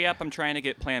you hurry up? I'm trying to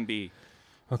get Plan B.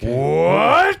 Okay.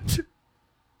 What?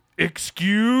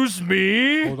 Excuse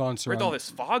me? Hold on, sir. Where'd all this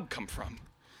fog come from?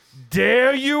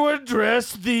 Dare you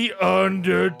address the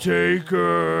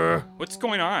Undertaker? What's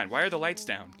going on? Why are the lights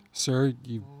down? Sir,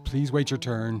 you please wait your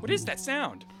turn. What is that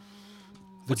sound?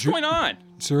 The What's going on?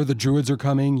 Sir, the druids are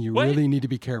coming. You What? really need to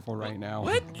be careful right now.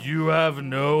 What? You have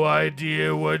no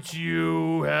idea what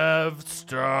you have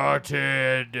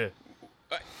started.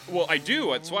 Well, I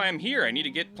do. That's why I'm here. I need to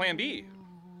get Plan B.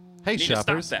 Hey, Need to stop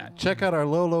shoppers! that. Check out our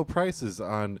low prices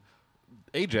on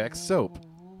Ajax soap.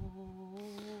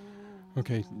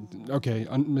 Okay,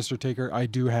 Mr. Taker, I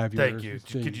do have your. Thank you.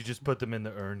 thing. Could you just put them in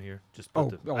the urn here? Just put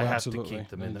them. I have absolutely. to keep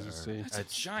them in the Let's just urn. see. That's a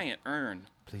giant urn.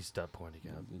 Please stop pointing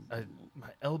out. My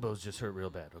elbows just hurt real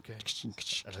bad, okay? And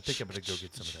I think I'm going to go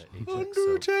get some of that Ajax soap.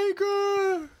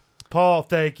 Undertaker. Paul,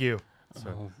 thank you.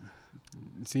 Sorry. Oh.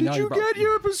 See, now you're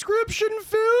your prescription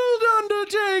filled,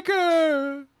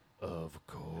 Undertaker? Of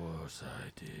course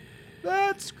I did.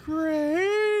 That's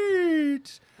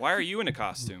great. Why are you in a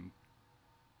costume?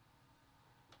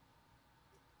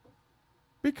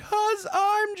 Because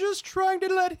I'm just trying to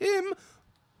let him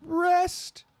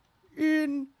rest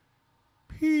in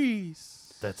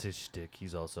peace. That's his shtick.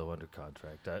 He's also under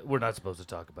contract. We're not supposed to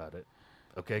talk about it.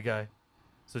 Okay, guy?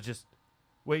 So just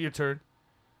wait your turn.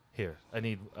 Here, I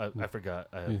need... I forgot.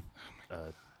 I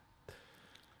have,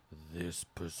 this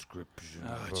prescription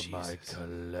Oh, for my Jesus.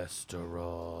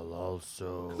 cholesterol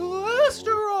also.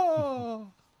 Cholesterol.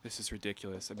 This is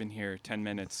ridiculous. I've been here 10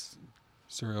 minutes.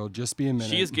 Sir, it'll just be a minute.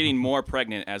 She is getting more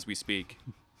pregnant as we speak.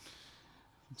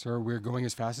 Sir, we're going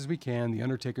as fast as we can. The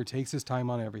Undertaker takes his time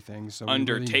on everything. So we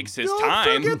Undertakes his Don't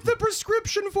time. forget the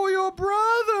prescription for your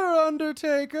brother,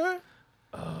 Undertaker.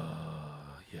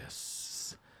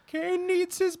 Yes. Kane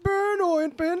needs his burn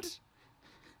ointment.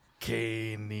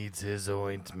 Kane needs his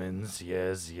ointments.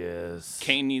 Yes, yes.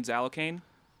 Kane needs Allocaine?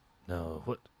 No,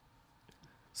 what?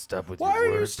 Stop with Why your are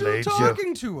you wordplay, still Joe.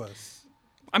 talking to us?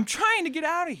 I'm trying to get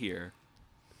out of here.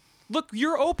 Look,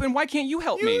 you're open. Why can't you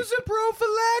help me? Use a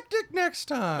prophylactic next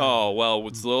time. Oh, well,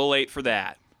 it's a little late for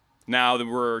that. Now that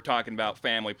we're talking about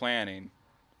family planning.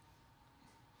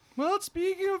 Well,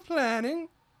 speaking of planning,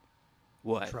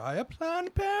 What? try a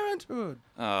Planned Parenthood.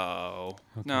 Oh.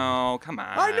 No, come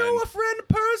on. I know a friend,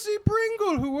 Percy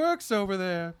Pringle, who works over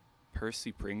there.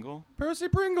 Percy Pringle? Percy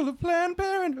Pringle of Planned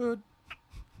Parenthood.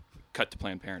 Cut to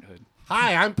Planned Parenthood.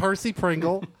 Hi, I'm Percy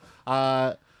Pringle.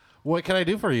 What can I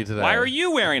do for you today? Why are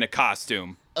you wearing a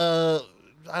costume?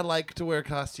 I like to wear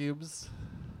costumes.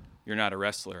 You're not a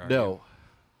wrestler, are you? No,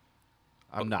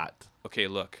 I'm not. Okay,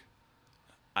 look.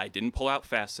 I didn't pull out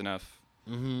fast enough.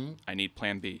 Mm-hmm. I need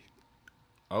Plan B.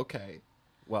 Okay.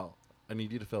 Well, I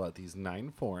need you to fill out these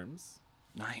 9 forms.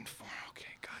 9 form. Okay,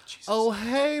 God, Jesus. Oh,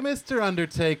 hey, Mr.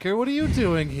 Undertaker. What are you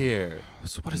doing here?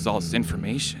 So what is all this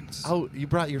information? Oh, you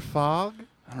brought your fog?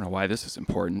 I don't know why this is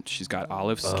important. She's got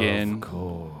olive skin. Of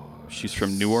course. She's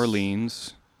from New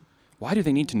Orleans. Why do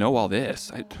they need to know all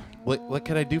this? What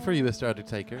can I do for you, Mr.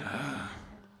 Undertaker?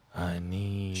 I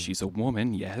need She's a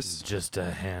woman, yes. just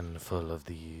a handful of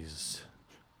these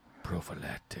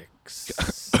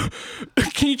prophylactics.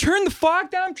 Can you turn the fog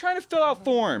down? I'm trying to fill out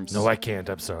forms. No, I can't.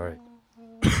 I'm sorry.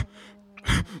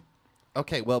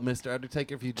 Okay, well, Mr.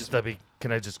 Undertaker, if you just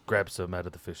Can I just grab some out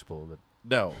of the fishbowl?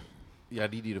 no, yeah, I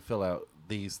need you to fill out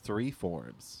these 3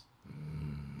 forms.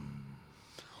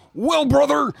 Well,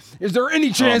 brother, is there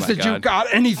any chance my that you God. got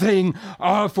anything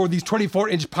for these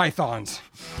 24-inch pythons?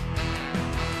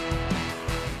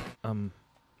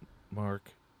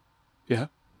 Mark, Yeah?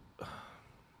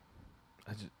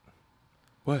 I just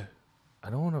What? I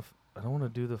don't want to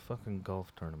do the fucking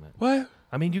golf tournament. What?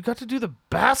 I mean, you got to do the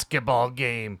basketball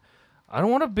game. I don't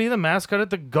want to be the mascot at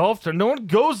the golf tournament. No one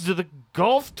goes to the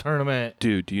golf tournament.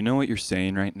 Dude, do you know what you're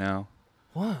saying right now?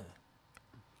 What?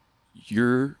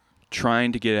 You're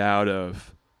trying to get out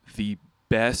of the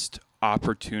best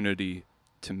opportunity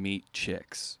to meet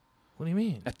chicks. What do you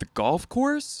mean? At the golf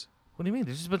course? What do you mean?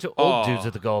 There's just a bunch of old dudes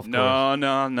at the golf course.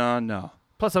 No.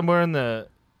 Plus, I'm wearing the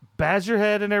badger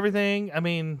head and everything. I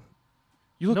mean,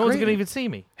 You look no one's great. gonna even see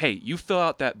me. Hey, you fill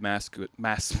out that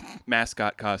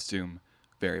mascot costume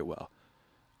very well.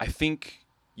 I think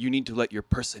you need to let your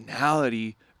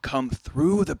personality come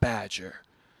through the badger.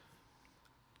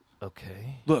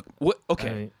 Okay. Look, what?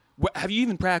 Okay, have you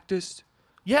even practiced?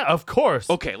 Yeah, of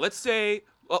course. Okay, let's say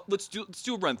let's do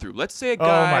a run through. Let's say a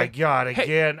guy. Oh my God! Hey,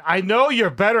 Again, I know you're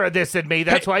better at this than me.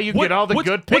 That's hey, why you what- get all the what's-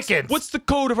 good what's- pickings. What's the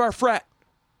code of our frat?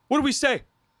 What do we say?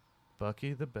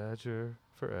 Bucky the Badger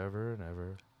forever and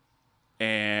ever.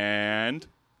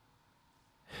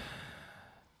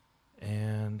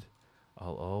 And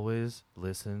I'll always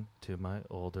listen to my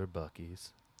older Buckies.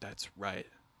 That's right.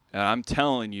 And I'm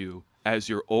telling you, as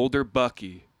your older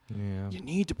Bucky, Yeah. you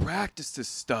need to practice this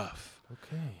stuff.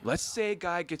 Okay. Let's say a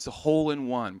guy gets a hole in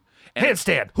one. And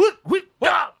Handstand.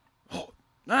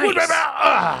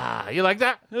 Nice. You like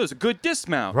that? That was a good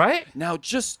dismount. Right? Now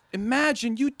just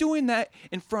imagine you doing that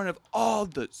in front of all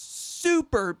the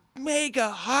super mega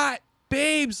hot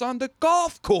babes on the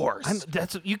golf course.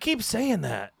 You keep saying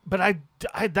that, but I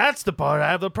that's the part I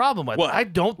have the problem with. What? I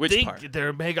don't Which think part?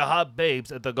 they're mega hot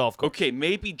babes at the golf course. Okay,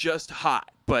 maybe just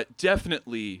hot, but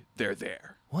definitely they're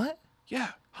there. What? Yeah.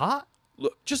 Hot?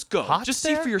 Look, just go. Hot's just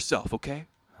see there? for yourself, okay?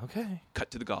 Okay.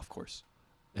 Cut to the golf course.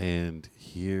 And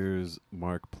here's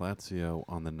Mark Plazio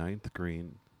on the 9th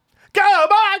green. Go,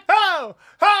 Mark! Go!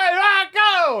 Hey, Mark,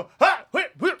 go!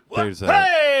 There's a-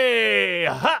 Hey!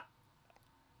 Ha!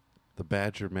 The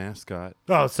Badger mascot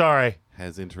Oh, sorry.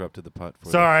 has interrupted the putt for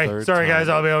the Sorry, third guys.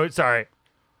 time. I'll be over. Sorry.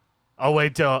 I'll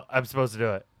wait till I'm supposed to do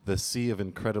it. The sea of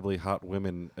incredibly hot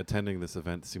women attending this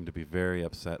event seem to be very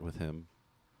upset with him.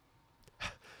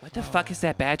 What the fuck is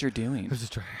that badger doing? I was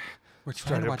just trying. We're trying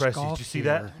trying to to watch impress you. golf Did you see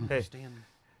here. that?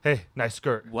 Hey, nice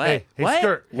skirt. What? Hey, what?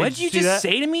 skirt. Hey, What did you see just that?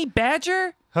 say to me,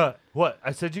 badger? Huh? What?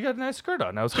 I said you got a nice skirt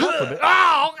on. I was complimenting.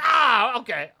 Oh,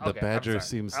 okay. The Okay, I'm Badger sorry.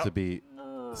 seems Oh, to be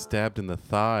stabbed in the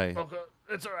thigh. Okay,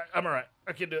 it's all right. I'm all right.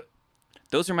 I can do it.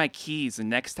 Those are my keys, and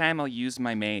next time I'll use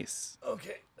my mace.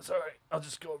 Okay, it's all right. I'll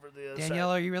just go over the other Danielle,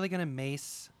 side. are you really gonna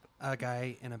mace a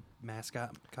guy in a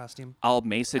mascot costume? I'll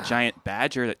mace a giant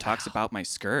badger that talks about my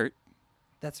skirt.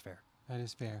 That's fair. That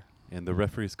is fair. And the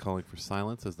referee's calling for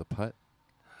silence as the putt.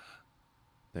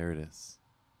 There it is.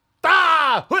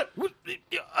 Ah!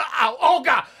 Ow! Oh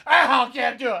God! Ow! I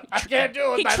can't do it. I can't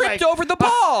do it. He with my tripped leg. over the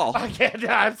ball. I can't do it.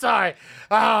 I'm sorry.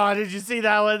 Oh, did you see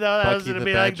that one though? That was Bucky gonna the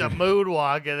be like the Badger.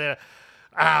 moonwalk, and then,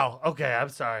 ow. Okay, I'm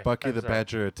sorry. Bucky I'm the sorry.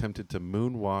 Badger attempted to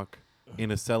moonwalk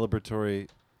in a celebratory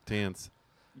dance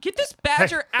Get this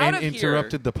badger out and of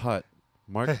interrupted the putt.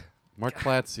 Mark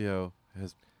Plazio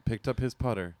has picked up his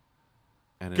putter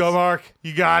and Go, is Mark.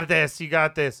 You got this. You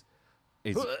got this.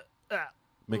 is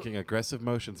making aggressive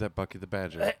motions at Bucky the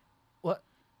Badger. Hey, what?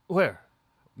 Where?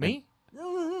 Me?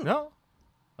 No.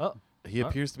 Oh. He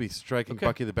appears to be striking Okay.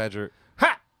 Bucky the Badger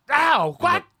Ha! Ow!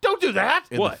 What? Don't do that.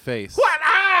 in What? the face What?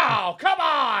 Ow! Come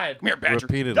on! Come here, badger.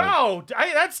 repeatedly. No!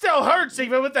 That still hurts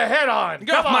even with the head on.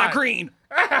 Get off Come my on. green.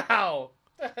 Ow!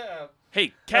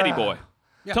 Hey, caddy boy.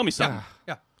 Yeah. Tell me something.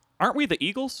 Yeah. Aren't we the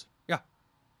Eagles? Yeah.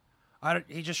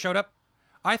 He just showed up.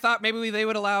 I thought maybe they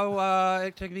would allow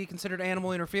it to be considered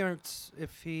animal interference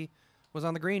if he was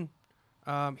on the green.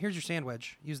 Here's your sand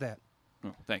wedge. Use that.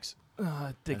 Oh, thanks.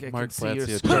 I think And I Mark can see your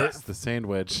Plazio skirt. takes the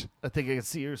sandwich. I think I can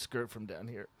see your skirt from down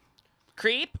here.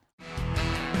 Creep.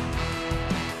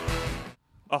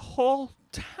 A whole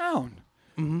town.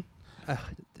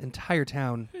 Entire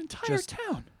town. Entire just,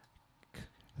 town.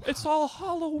 It's all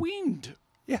Halloweened.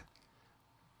 Yeah.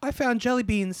 I found jelly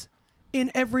beans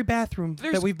in every bathroom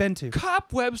There's that we've been to.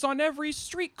 cobwebs on every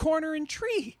street corner and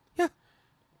tree. Yeah.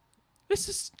 This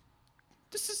is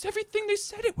everything they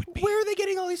said it would be. Where are they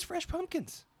getting all these fresh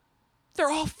pumpkins? They're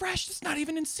all fresh. It's not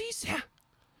even in season.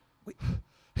 Yeah.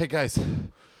 Hey guys,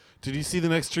 did you see the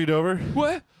next street over?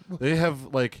 What? They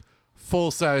have like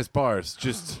full-size bars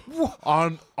just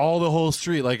on all the whole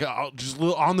street, like just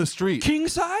on the street. King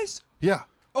size? Yeah.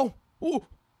 Oh.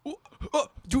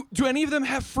 Do any of them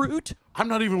have fruit? I'm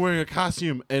not even wearing a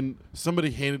costume, and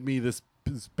somebody handed me this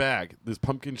bag, this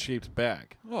pumpkin-shaped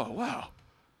bag. Oh wow.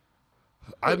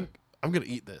 I'm gonna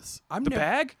eat this. The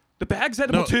bag? The bag's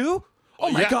edible No. too? Oh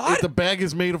my Yeah, God! The bag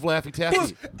is made of Laffy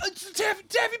Taffy.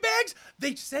 Taffy bags?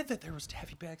 They said that there was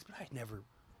taffy bags, but I never.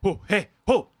 Oh hey!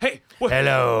 What?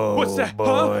 Hello, What's that?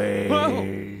 boys.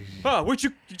 Huh? Oh, where'd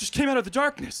you just came out of the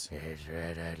darkness? It's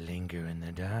right, I linger in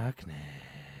the darkness.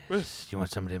 You want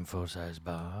some of them full-size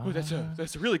bars? Oh,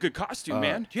 that's a really good costume,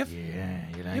 man. Do you have, Yeah,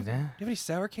 you do like you that? have any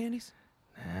sour candies?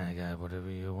 I got whatever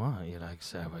you want. You like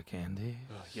sour candy?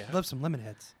 Yeah. I love some lemon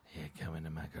heads. Yeah, come into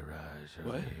my garage.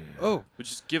 What? Over here. Oh, But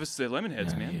just give us the lemon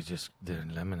heads, No, man. You just the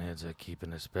lemon heads I keep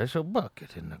in a special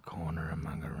bucket in the corner of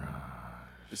my garage.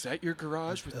 Is that your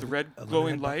garage with the a red lemon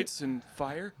glowing head bucket? lights and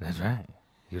fire? That's right.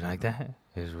 You like that?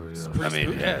 It's real. pretty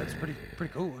spooky. yeah, it's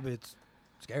pretty cool. I mean, it's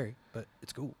scary, but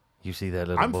it's cool. You see that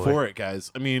little I'm boy? for it,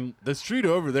 guys. I mean, the street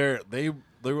over there, they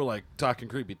were like talking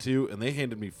creepy too, and they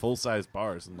handed me full-size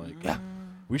bars and like, yeah,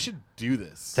 we should do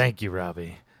this. Thank you,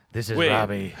 Robbie. This is Wait,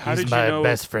 Robbie. how He's did you my know-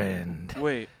 best friend.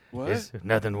 Wait, what? There's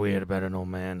nothing weird about an old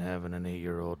man having an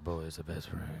 8-year-old boy as a best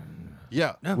friend.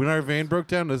 Yeah, when our van broke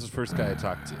down, this is the first guy I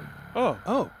talked to.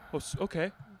 Oh,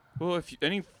 okay. Well, if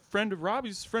any friend of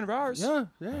Robbie's friend of ours. Yeah,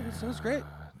 that sounds great.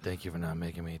 Thank you for not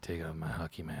making me take off my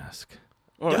hockey mask.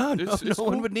 Oh, No, it's no cool.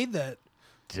 one would need that.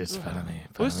 Just follow me.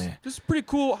 Well, Follow me. this is pretty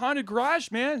cool haunted garage,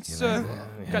 man. It's You like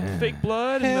that? got the Yeah. fake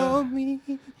blood. And, me.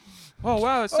 oh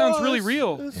wow, it sounds really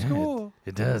real. That's Yeah, cool.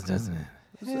 It does, doesn't it?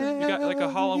 You got like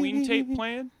a Halloween tape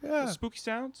playing? Yeah. With spooky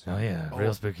sounds? Oh yeah,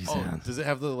 real spooky Oh, sounds. does it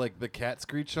have the cat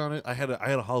screech on it? I had a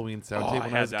Halloween sound Oh, tape I when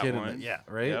had I was a that kid. one. And yeah,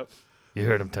 right. Yep. You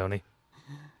heard him, Tony.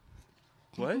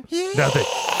 What? Nothing.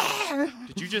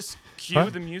 Did you just cue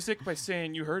the music by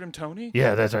saying you heard him, Tony?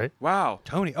 Yeah, that's right. Wow.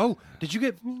 Tony. Oh, did you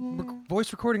get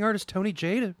voice recording artist Tony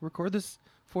J to record this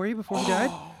for you before he died?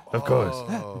 Of course.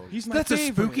 Oh, He's my That's a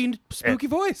favorite. spooky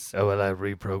voice. Oh well, I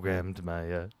reprogrammed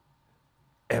my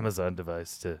Amazon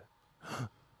device to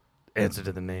answer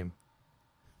to the name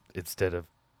instead of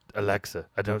Alexa.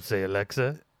 I don't say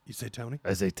Alexa. You say Tony?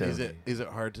 I say Tony. is it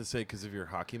hard to say because of your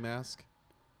hockey mask?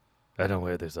 I don't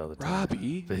wear this all the time.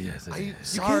 Robbie. But yes, it is.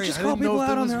 Sorry, just I call didn't know people if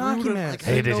that out on was their rude hockey or- masks.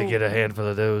 Hey, I did you didn't get know- a handful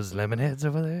of those lemon heads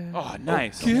over there? Oh,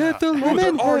 nice. Get the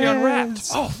lemon they're already heads. unwrapped.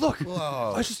 Oh, look.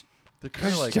 Whoa. I just They're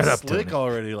kind of like Shut up, slick Tony.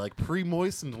 already, like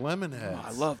pre-moistened lemon heads. Oh,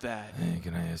 I love that. Hey,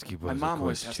 can I ask you boys My a mom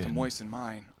always has to question? moisten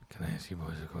mine. Can I ask you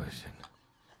boys a question?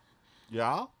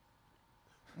 Yeah.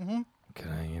 Can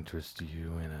I interest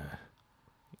you in a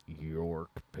York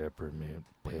peppermint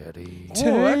patty?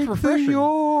 Oh, that's refreshing.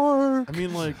 I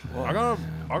mean, like, I got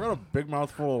a big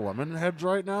mouthful of lemon heads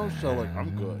right now, so like,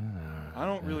 I'm good. I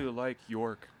don't really like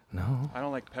York. No. I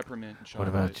don't like peppermint and What chocolate.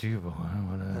 about you, boy?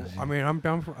 What else? I mean, I'm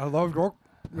down for. I love York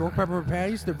peppermint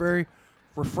patties. They're very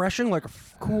refreshing, like a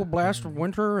cool blast of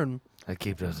winter. And I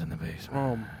keep those in the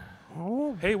basement.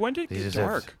 oh, Hey, when did it They get just have-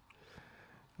 dark?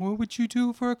 what would you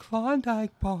do for a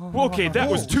Klondike bar? Okay, that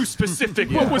was too specific.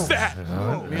 What was that?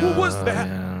 What was that?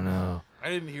 I don't know. I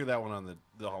didn't hear that one on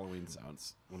the Halloween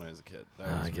sounds when I was a kid. That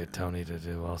was I weird. get Tony to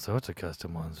do all sorts of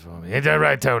custom ones for me. Ain't that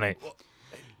right, Tony?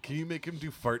 Can you make him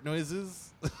do fart noises?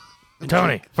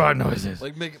 Tony, fart noises.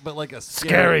 Like make, but like a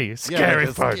Scary like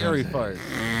a fart Scary noises. fart.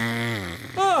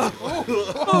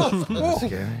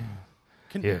 Scary.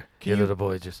 Here, your little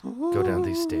boy, just go down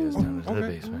these stairs down into the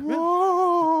basement.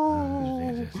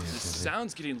 The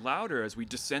sound's getting louder as we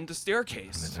descend the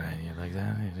staircase. That's right. You like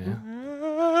that? You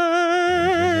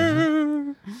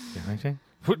like that?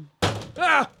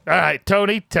 Ah! All right,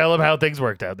 Tony, tell him how things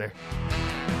worked out there.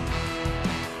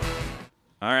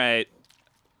 All right,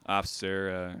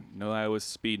 officer. No, I was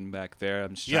speeding back there.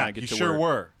 I'm just trying Yeah, to get you to sure work.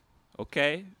 were.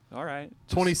 Okay. All right.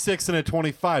 26 and a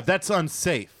 25. That's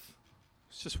unsafe.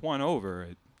 It's just one over.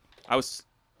 I was.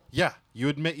 Yeah, you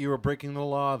admit you were breaking the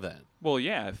law then. Well,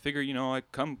 yeah. I figure I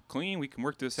come clean. We can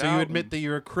work this out. So you admit and- that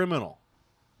you're a criminal.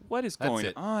 What is That's going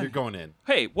it. on? You're going in.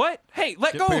 Hey, what? Hey,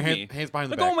 let Get- go put of your me. hands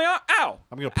behind the let go of me. Ow!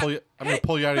 I'm gonna pull you. I'm gonna Hey,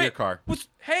 pull you out of hey, your car.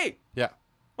 Hey! Yeah.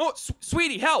 Oh,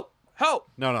 sweetie, help! Help!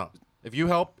 No. If you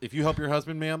help your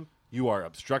husband, ma'am, you are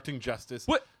obstructing justice.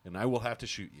 What? And I will have to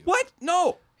shoot you. What?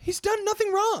 No! He's done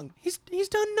nothing wrong. He's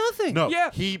done nothing. No.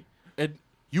 Yeah. He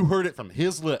You heard it from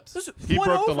his lips. This is He one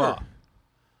broke the over. law.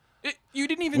 You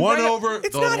didn't even One write it. over. It's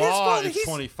The not his law fault. is He's-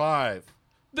 25.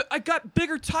 I got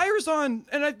bigger tires on,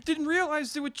 and I didn't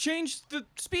realize it would change the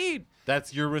speed.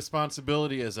 That's your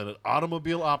responsibility as an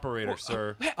automobile operator,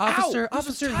 sir. Officer, Ow, this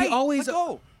is officer, he tight. always- Let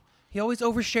go. He always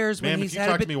overshares when Ma'am, he's if you had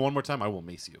a talk to bit. me one more time, I will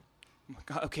mace you. Oh my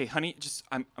God, okay, honey, just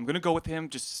I'm gonna go with him.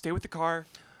 Just stay with the car.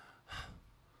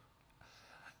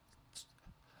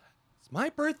 It's my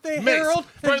birthday, Mace, Harold.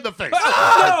 right in the face.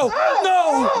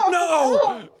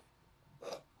 No!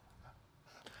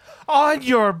 On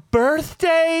your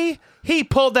birthday? He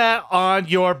pulled that on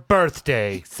your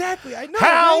birthday. Exactly, I know.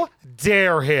 How right?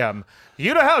 dare him?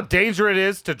 You know how dangerous it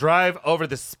is to drive over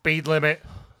the speed limit?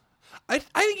 I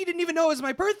think he didn't even know it was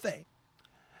my birthday.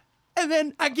 And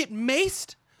then I get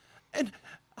maced, and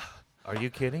Are you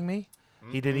kidding me?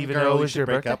 He didn't even Girl, know it you was should your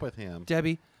break birthday. up with him.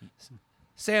 Debbie,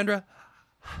 Sandra,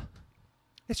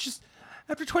 it's just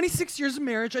after 26 years of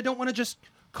marriage, I don't want to just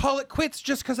call it quits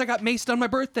just because I got maced on my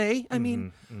birthday. I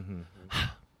mean,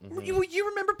 you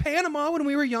remember Panama when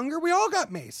we were younger? We all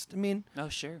got maced. I mean, Oh,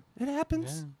 sure. it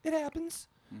happens. It happens.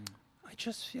 I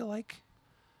just feel like,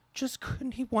 just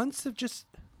couldn't he once have just...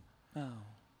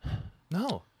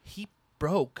 No, he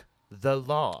broke the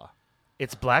law.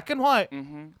 It's black and white.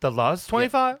 The law is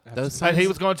 25, Those and he signs-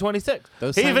 was going 26.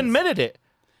 those He even signs- admitted it.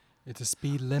 It's a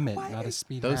speed limit, not a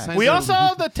speed Those hack. signs We are- all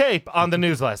saw the tape on the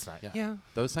news last night. Yeah.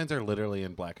 Those signs are literally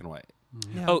in black and white.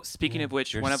 Yeah. Oh, speaking of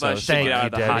which, You're one of so us should Thank get out you,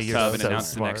 of the Daddy. hot You're tub and so announce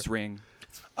smart. the next ring.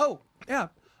 Oh, yeah.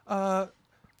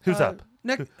 Who's up?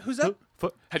 Who's up?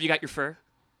 Have you got your fur?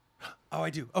 Oh, I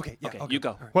do. Okay, yeah. Okay, you go.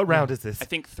 All right. What round is this? I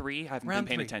think 3. I haven't Round been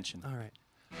paying 3. attention. All right.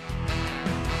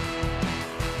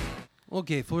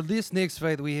 Okay, for this next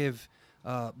fight, we have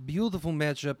a beautiful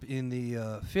matchup in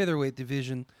the featherweight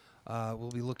division.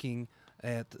 We'll be looking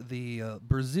at the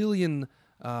Brazilian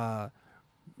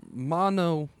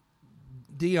Mano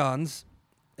Dions,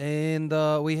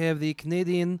 and we have the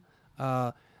Canadian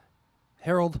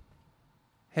Harold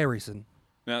Harrison.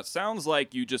 Now, it sounds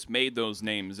like you just made those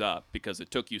names up because it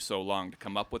took you so long to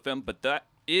come up with them, but that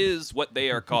is what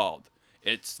they are called.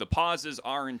 It's the pauses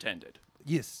are intended.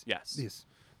 Yes. Yes. Yes.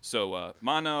 So,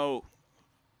 Mano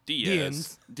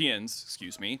Diaz,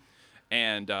 excuse me,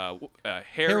 and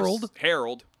Harold.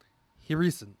 Harold,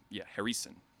 Harrison. yeah,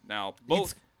 Harrison. Now,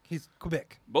 both He's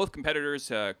Quebec. both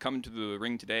competitors come to the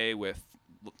ring today with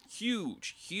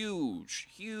huge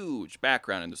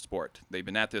background in the sport. They've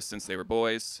been at this since they were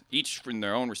boys, each from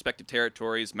their own respective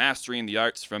territories, mastering the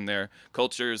arts from their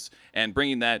cultures and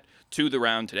bringing that to the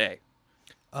round today.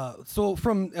 So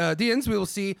from Dians, we will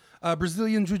see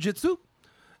Brazilian Jiu-Jitsu.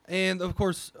 And, of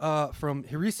course, from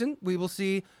Harrison, we will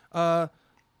see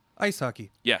ice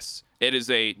hockey. Yes, it is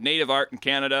a native art in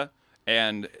Canada,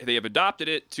 and they have adopted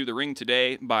it to the ring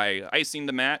today by icing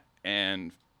the mat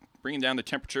and bringing down the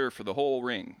temperature for the whole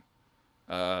ring.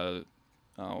 Our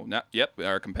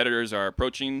competitors are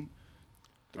approaching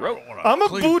the rope. I'm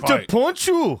Clean about to fight. punch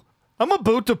you. I'm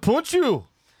about to punch you.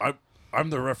 I'm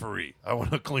the referee. I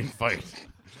want a clean fight.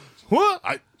 What?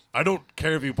 I don't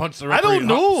care if you punch the I referee. don't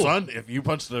know. Son, if you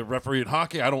punch the referee in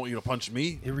hockey, I don't want you to punch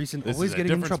me. Harrison This always is a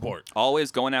getting in different trouble. sport.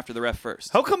 Always going after the ref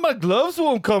first. How come my gloves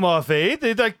won't come off, eh?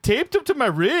 They like taped them to my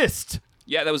wrist.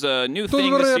 Yeah, that was a new Don't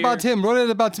thing worry this year. about him.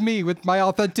 Worry about me with my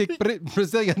authentic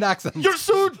Brazilian accent. You're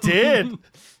so dead.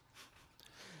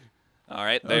 All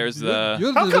right, there's the.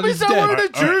 You're How the come one he's who's not dead. wearing a All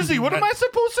right. jersey? What am I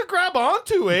supposed to grab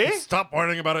onto, eh? Stop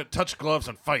worrying about it. Touch gloves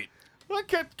and fight. I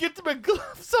can't get my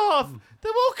gloves off. They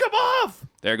won't come off.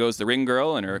 There goes the ring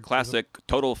girl in her classic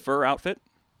total fur outfit.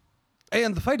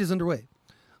 And the fight is underway.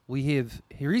 We have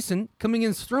Harrison coming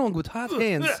in strong with hot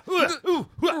hands.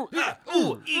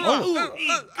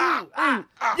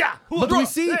 Yeah. But we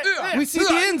see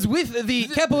the ends with the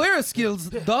capoeira skills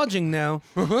dodging now.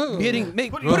 Putting some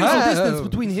distance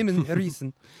between him and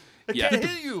Harrison. I Yeah. can't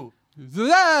hit you.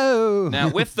 No. Now,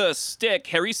 with the stick,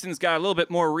 Harrison's got a little bit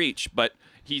more reach, but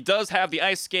he does have the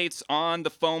ice skates on the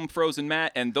foam frozen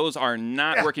mat, and those are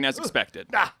not working as expected.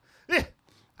 Ah.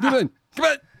 Come on. Come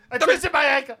on. I twisted my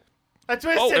ankle. I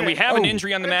twisted Oh, and we it. have an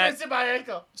injury on the I mat. twisted my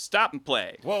ankle. Stop and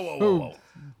play. Whoa.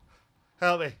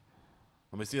 Help me.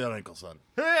 Let me see that ankle, son.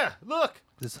 Yeah, look.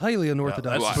 This highly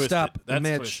unorthodox That's twisted. stop the That's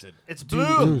match. twisted. It's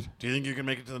blue. Do you think you can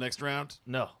make it to the next round?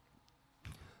 No.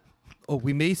 Oh,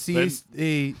 we may see Then-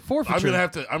 a forfeiture. I'm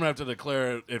gonna have to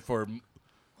declare it for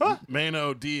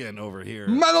Mano Dian over here.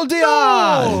 Manuel Diaz.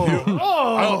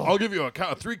 I'll give you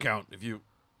a 3 count if you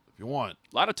want.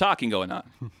 A lot of talking going on.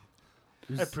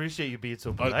 I appreciate you being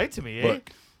so polite to me, eh? Look,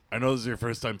 I know this is your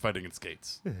first time fighting in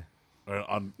skates.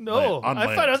 On No, land, on I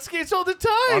land. fight on skates all the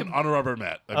time. on a rubber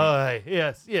mat. I, mean,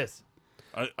 Yes.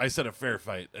 I said a fair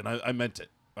fight, and I meant it.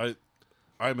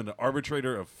 I'm an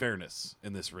arbitrator of fairness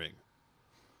in this ring.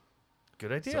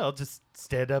 Good idea. I'll just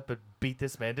stand up and beat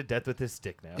this man to death with his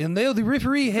stick now. And now the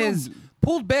referee has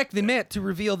pulled back the mat to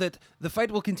reveal that the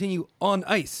fight will continue on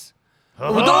ice. Hey!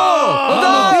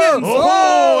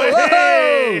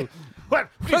 What?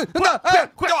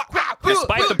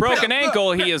 Despite the broken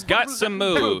ankle, he has got some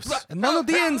moves. And Mono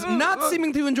Dian's not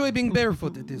seeming to enjoy being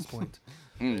barefoot at this point.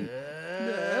 Mono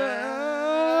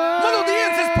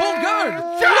Dian's has pulled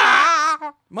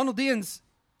guard. Mono Dian's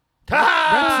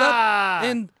wraps up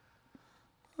and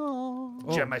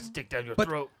Jam my stick down your But-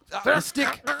 throat. the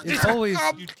stick is always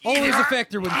a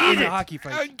factor when in a hockey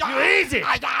fight. You eat it!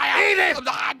 Eat it!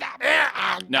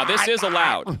 Now, this is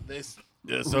allowed.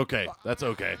 Yes, okay. That's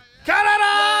okay.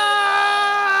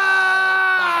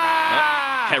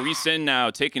 Harrison now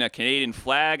taking a Canadian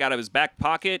flag out of his back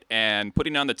pocket and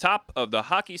putting it on the top of the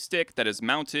hockey stick that is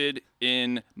mounted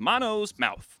in Mono's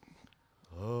mouth.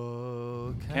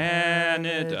 Oh,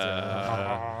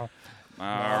 Canada,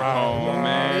 our home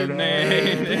and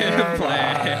native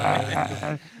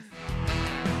land.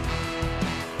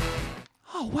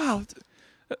 Oh, wow.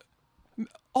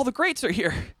 All the greats are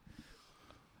here.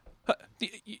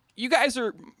 You guys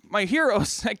are my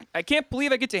heroes. I can't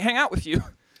believe I get to hang out with you.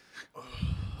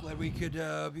 Glad we could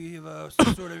be of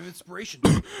some sort of inspiration.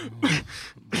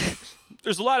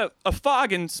 There's a lot of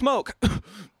fog and smoke.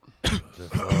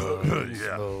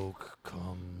 Smoke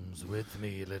comes with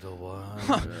me, little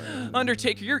one.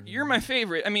 Undertaker, you're my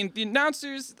favorite. I mean, the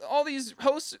announcers, all these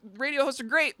hosts, radio hosts are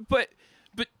great, but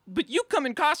you come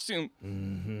in costume.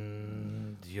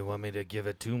 Do you want me to give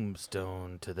a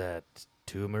tombstone to that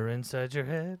tumor inside your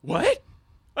head? What?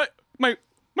 My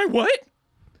what?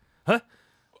 Huh?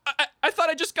 I thought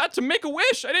I just got to make a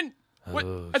wish. I didn't. What?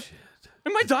 Oh, shit.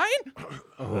 Am I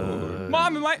dying?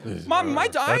 Mom, am I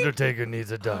dying? Undertaker needs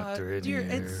a doctor in Dear,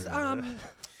 here. it's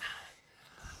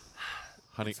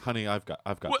Honey, I've got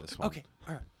What? this one. okay.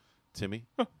 All right. Timmy,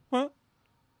 What?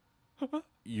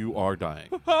 you are dying.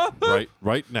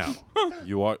 right now.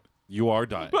 You are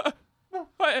dying. What?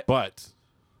 But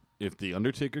if the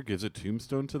Undertaker gives a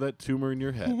tombstone to that tumor in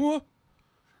your head,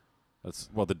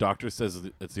 the doctor says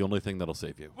it's the only thing that'll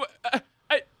save you.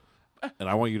 And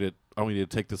I want you to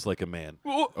take this like a man.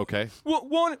 Okay?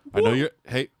 I know you're.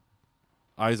 Hey,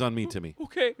 eyes on me, Timmy.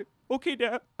 Okay,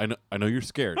 Dad. I know you're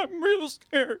scared. I'm real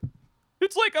scared.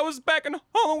 It's like I was back in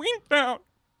Halloween Town.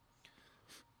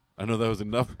 I know that was a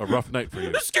rough night for you.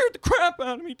 It scared the crap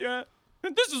out of me, Dad.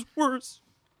 And this is worse.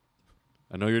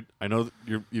 I know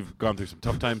you've gone through some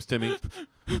tough times, Timmy.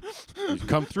 You've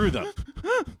come through them.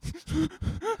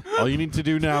 All you need to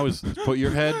do now is put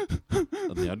your head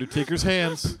on the Undertaker's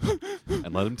hands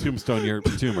and let him tombstone your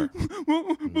tumor.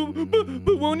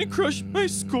 But won't he crush my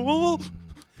skull?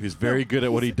 He's very good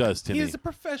at what he does, Timmy. He is a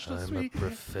professional, I'm a sweetie.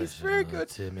 professional, He's very good.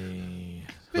 Timmy.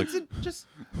 Vincent, just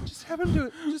have him do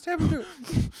it. Just have him do it.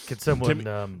 Can someone Timmy-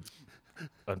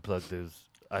 unplug those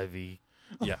IV?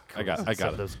 Yeah, I got some of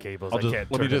it. those cables. I'll I just,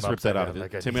 can't let me turn just them rip that upside out of down it.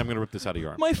 like I Timmy, need I'm going to rip this out of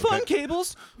your arm. My phone okay?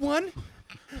 cables. 1,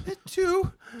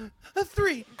 2,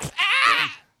 3.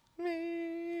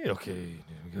 Okay,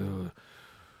 there we go.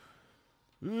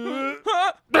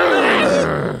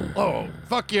 Oh,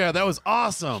 fuck yeah, that was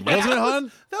awesome. Wasn't it,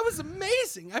 hon? That was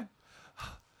amazing.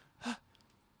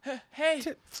 Hey.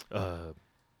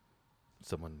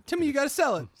 Someone. Timmy, you got to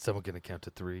sell it. Someone gonna count to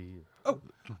 3.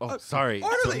 Oh, sorry.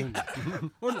 Orderly.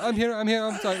 I'm here.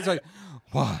 I'm sorry.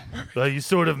 What? Well, you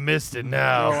sort of missed it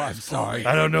now. Oh, I'm sorry.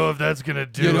 I don't know if that's gonna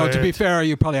do You know, it. to be fair,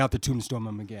 you probably have to tombstone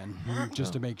him again,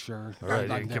 just to make sure. All right,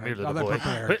 I'm you can come here, there. little I'm boy.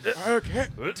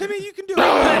 prepared. Timmy, you can do it.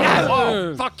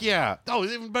 Oh, fuck yeah. That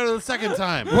was even better the second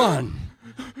time. 1,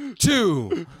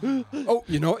 2. Oh,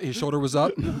 you know, his shoulder was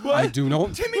up. I do know.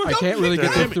 I can't really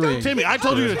get to 3. Timmy, I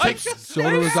told you to take.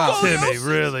 Shoulder was up. Timmy,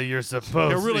 really, you're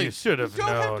supposed. Yeah, really. You should have You don't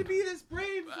have to known. be this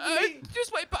brave.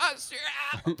 Just my posture.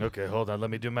 Okay, hold on. Let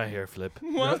me do my hair flip.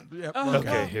 What? Yep.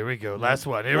 Okay, here we go. Last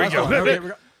one. Here we Last go. one. Okay, we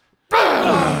go.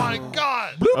 Oh, my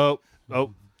God. Oh.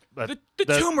 The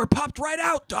That- tumor popped right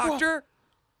out, doctor.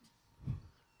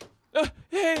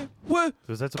 Hey, what?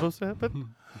 Was that supposed to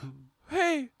happen?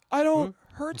 Hey, I don't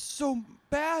hurt so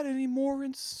bad anymore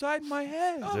inside my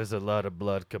head. There's a lot of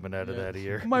blood coming out of that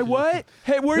ear. My what?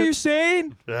 Hey, what are you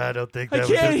saying? I don't think I that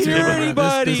was can't a hear tumor.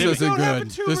 anybody. This isn't don't have a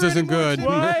good. tumor This isn't anymore, good.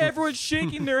 Why? Everyone's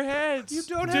shaking their heads. You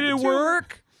don't Did have a it tumor.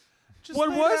 work? Just What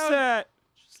lay was down. that?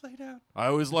 Just lay down. I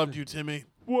always loved you, Timmy.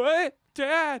 What?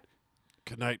 Dad.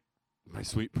 Good night, my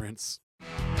sweet prince.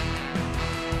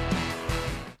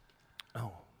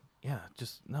 Oh, yeah.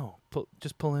 Just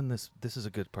pull in this. This is a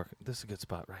good park. This is a good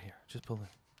spot right here. Just pull in.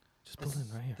 Just pull in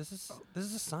right here. This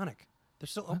is a Sonic. They're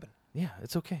still open. Yeah,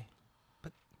 it's okay.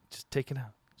 Just take it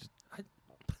out.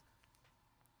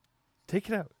 Take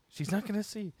it out. She's not gonna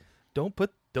see. Don't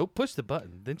push the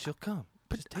button. Then she'll come.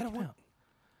 Just take it out.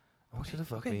 I want you to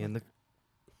fuck me in the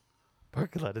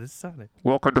parking lot of this Sonic.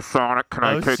 Welcome to Sonic. Can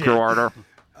I take shit. your order?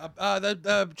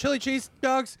 The chili cheese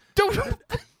dogs. Don't.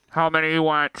 How many you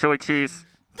want? Chili cheese?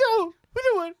 No. We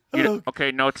don't want. You don't-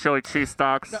 okay, no chili cheese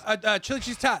dogs. Chili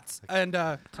cheese tots and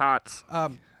Tots. I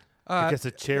guess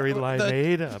a cherry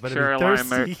limeade. I'm gonna cherry be thirsty.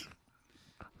 limeade.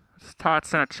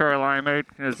 Tots and a cherry limeade.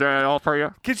 Is that all for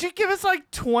you? Could you give us like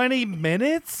 20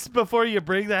 minutes before you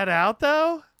bring that out,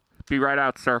 though? Be right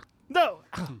out, sir. No.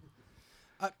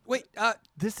 wait.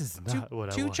 This is not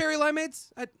what I Two want. cherry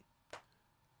limeades.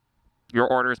 Your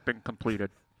order's been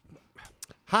completed.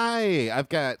 Hi, I've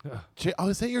got. Oh,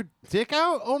 is that your dick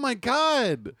out? Oh my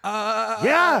God!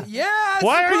 Yeah. Yeah.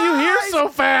 Why are you here so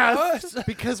fast? surprise!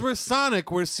 Because we're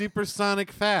Sonic, we're supersonic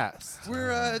fast.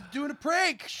 We're doing a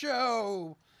prank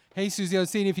show. Hey, Susie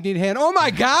Osteen, if you need a hand. Oh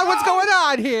my God, what's going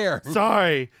on here?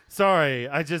 Sorry.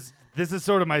 This is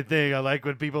sort of my thing. I like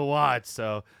when people watch,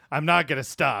 so I'm not gonna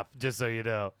stop. Just so you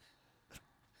know.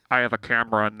 I have a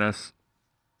camera on this.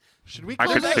 Should we I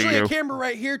call could There's see actually you. a camera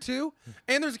right here too,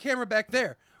 and there's a camera back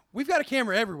there. We've got a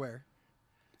camera everywhere.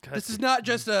 This is not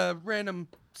just a random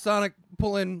Sonic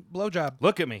pull-in blowjob.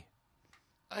 Look at me.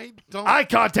 I don't. Eye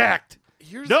contact.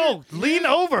 Here's No, your- lean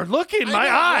over. Look in I my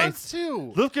don't want eyes.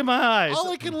 to. Look in my eyes.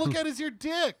 All I can look at is your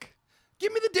dick.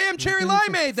 Give me the damn cherry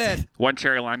limeade then. One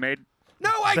cherry limeade.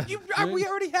 No, we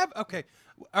already have. Okay,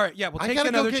 all right. Yeah, we'll I take gotta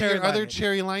go another get cherry your other limeade.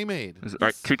 cherry limeade. Is it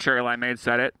right? 2 cherry limeades. Is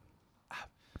that it?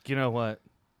 You know what?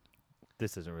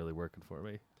 This isn't really working for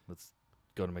me. Let's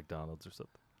go to McDonald's or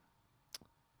something.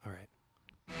 All right.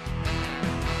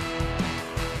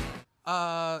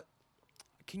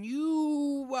 Can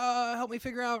you help me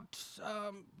figure out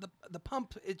the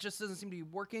pump? It just doesn't seem to be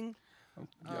working.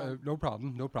 No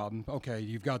problem. Okay,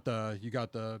 you turn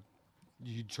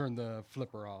the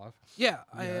flipper off. Yeah,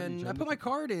 Yeah, and you I turn put the- my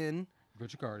card in,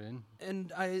 Put your card in.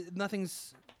 and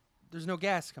there's no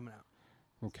gas coming out.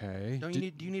 Okay. Do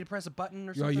you need to press a button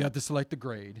or Yeah, something? you have to select the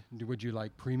grade. Would you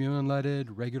like premium unleaded,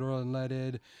 regular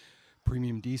unleaded,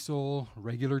 premium diesel,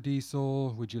 regular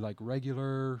diesel? Would you like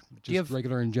regular, you just have-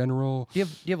 regular in general? Do you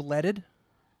have leaded?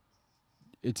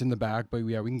 It's in the back, but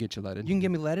yeah, we can get you leaded. You can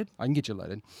give me leaded. I can get you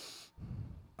leaded.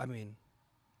 I mean,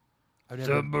 I've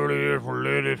never, Somebody here for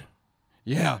leaded.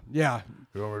 Yeah. You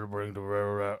want me to bring the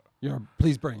barrel out? Yeah,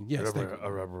 please bring. Yes, thank you.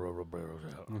 I'll roll the barrels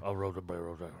out. I'll roll the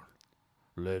barrels out.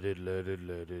 Leaded.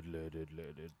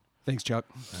 Thanks, Chuck.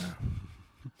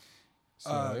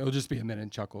 So it'll just be a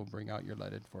minute. Chuck will bring out your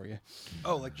leaded for you.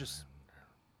 he'll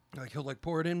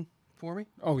pour it in for me.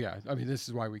 Oh yeah, I mean this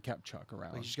is why we kept Chuck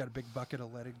around. Like, he's got a big bucket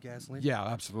of leaded gasoline. Yeah,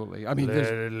 absolutely. I mean,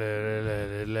 there's-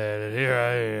 Leaded. Here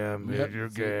I am. Yep. Here's your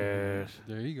gas.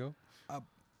 there you go.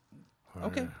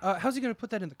 Okay. How's he gonna put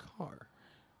that in the car?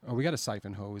 Oh, we got a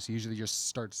siphon hose. He usually just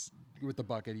starts with the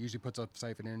bucket. He usually puts a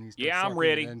siphon in. He starts Yeah, I'm sucking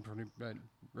ready. it in.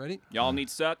 Ready? Y'all need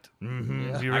sucked? Mm-hmm.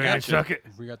 Yeah. You I ready got to you. suck it?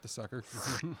 We got the sucker.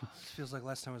 Feels like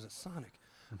last time I was at Sonic.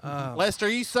 Lester, are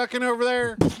you sucking over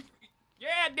there? Yeah,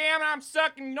 damn it, I'm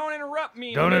sucking. Don't interrupt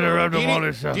me. Don't interrupt do, him you while need,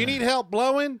 he's sucking. do you need help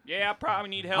blowing? Yeah, I probably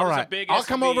need help. All It's right, a big I'll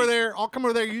come SUV. over there. I'll come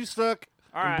over there. You suck.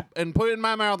 All right. And put it in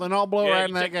my mouth, and I'll blow Yeah, right in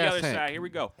you that take the gas other tank. side. Here we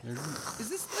go. Is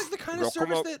this like the kind of Come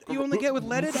service up. that you only get with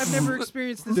leaded? I've never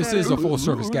experienced this. This at is a full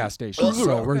service gas station,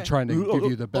 so we're Okay. trying to give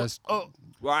you the best. All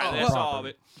right, that's all of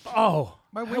it. Oh.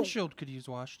 My windshield could use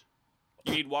washed.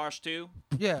 You need wash too?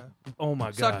 Yeah. Oh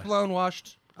my Sucked, God. blown,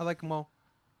 washed. I like them all.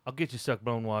 I'll get you suck,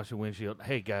 bone, wash, and windshield.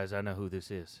 Hey guys, I know who this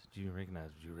is. Do you recognize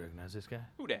this guy?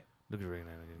 Who that? Look at you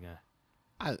recognize this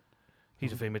guy. I-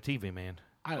 He's a famous TV man.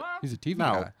 He's a TV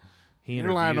No. guy. He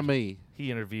You're lying to me. He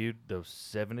interviewed those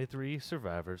 73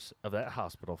 survivors of that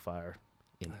hospital fire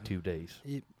in 2 days.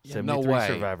 Yeah. 73 No way.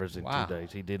 survivors in Wow. 2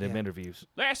 days. He did them Yeah. interviews.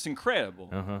 That's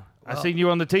incredible. I seen you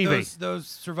on the TV. Those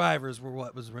survivors were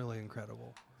what was really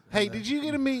incredible. Hey, did you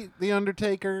get to meet the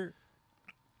Undertaker?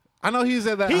 I know he's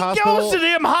at that He hospital. goes to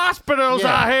them hospitals,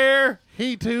 Yeah. I hear.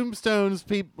 He tombstones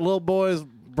little boys'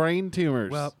 brain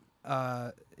tumors. Well,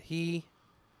 he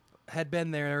had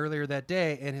been there earlier that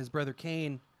day, and his brother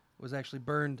Kane was actually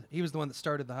burned. He was the one that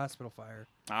started the hospital fire.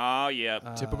 Oh, yeah.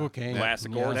 Typical Kane.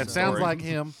 Classic Yeah, origin that sounds story. like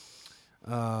him.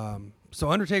 So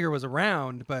Undertaker was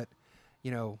around, but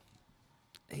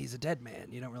he's a dead man.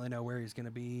 You don't really know where he's going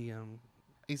to be.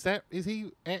 Is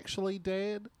he actually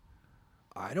dead?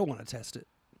 I don't want to test it.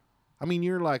 I mean,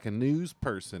 you're like a news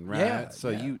person, right? Yeah, so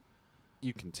yeah.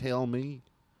 you can tell me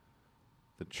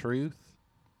the truth.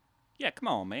 Yeah, come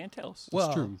on, man. Tell us.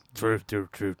 Well, True. Truth.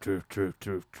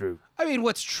 I mean,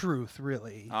 what's truth,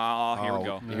 really? Oh, here we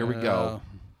go. Here we go.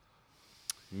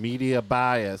 Media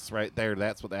bias right there.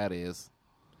 That's what that is.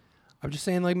 I'm just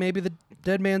saying, like, maybe the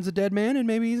dead man's a dead man, and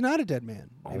maybe he's not a dead man.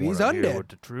 Maybe he's undead. What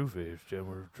the truth is,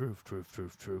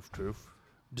 truth.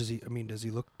 Does he? I mean, does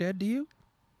he look dead to you?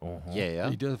 Yeah.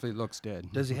 He definitely looks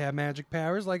dead. Does he have magic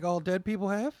powers like all dead people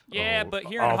have? Yeah, but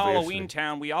here in obviously. Halloween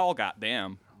Town, we all got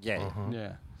them. Yeah.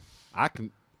 Yeah. I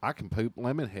can poop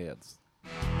lemon heads.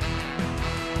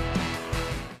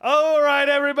 All right,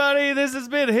 everybody. This has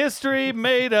been History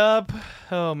Made Up.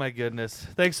 Oh, my goodness.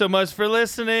 Thanks so much for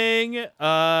listening.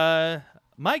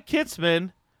 Mike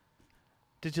Kitzman,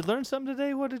 did you learn something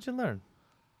today? What did you learn?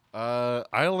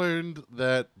 I learned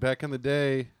that back in the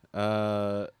day,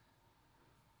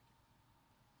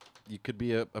 you could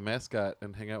be a mascot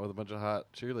and hang out with a bunch of hot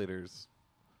cheerleaders.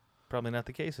 Probably not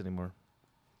the case anymore.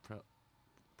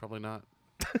 Probably not.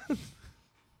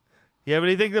 You have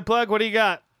anything to plug? What do you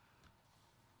got?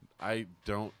 I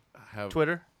don't have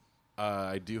Twitter?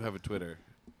 I do have a Twitter.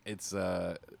 It's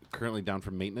currently down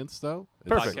for maintenance, though. It's,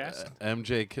 Perfect. Podcast?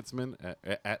 MJ Kitzman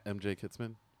at MJ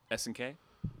Kitzman. S&K,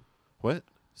 What?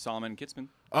 Solomon Kitzman.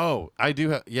 Oh, I do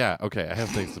have. Yeah, okay. I have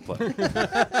things to plug.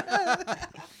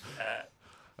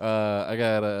 I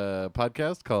got a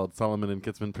podcast called Solomon and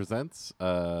Kitzman Presents.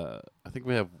 I think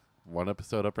we have one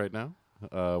episode up right now.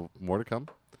 More to come.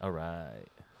 All right.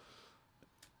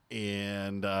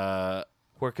 And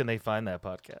Where can they find that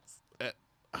podcast?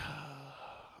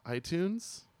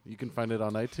 iTunes. You can find it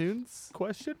on iTunes.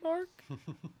 Question mark?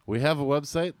 We have a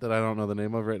website that I don't know the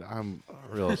name of right now. I'm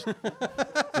real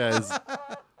guys.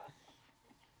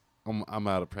 I'm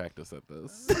out of practice at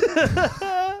this.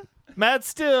 Matt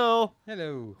Still,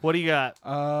 Hello. what do you got?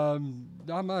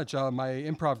 Not much. My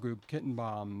improv group, Kitten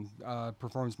Bomb,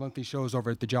 performs monthly shows over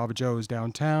at the Java Joe's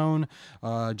downtown.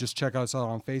 Just check us out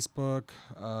on Facebook,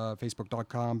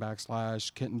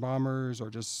 facebook.com/Kitten Bombers, or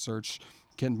just search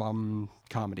Kitten Bomb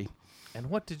Comedy. And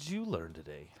what did you learn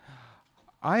today?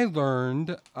 I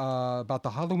learned about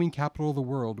the Halloween capital of the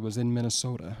world was in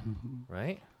Minnesota.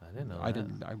 Right? I didn't know I that.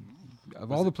 didn't.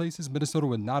 Of all the places, Minnesota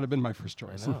would not have been my first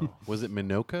choice. I know. Was it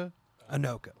Minoka?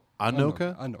 Anoka.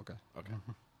 Anoka? Anoka. Okay.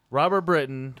 Robert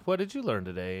Britton, what did you learn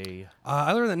today?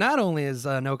 I learned that not only is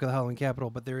Anoka the Halloween capital,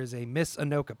 but there is a Miss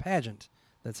Anoka pageant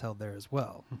that's held there as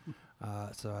well.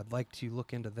 So I'd like to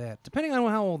look into that, depending on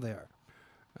how old they are.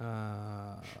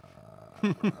 I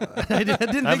didn't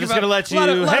I'm think just about going to let a lot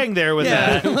you of- hang there with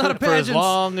yeah, that a lot of for as pageants.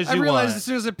 long as I you realized want. as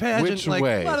soon as a pageant, Which like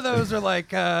way? a lot of those are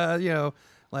like,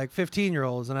 like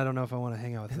 15-year-olds, and I don't know if I want to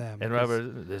hang out with them. And because-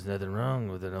 Robert, there's nothing wrong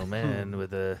with an old man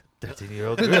with a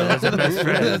 13-year-old girl as a best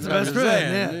friend. That's the best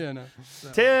friend. Yeah. No.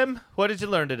 Tim, what did you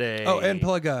learn today? Oh, and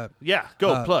plug Yeah,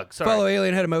 go, plug. Sorry. Follow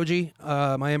Alien Head Emoji,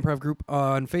 my improv group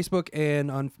on Facebook and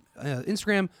on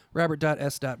Instagram,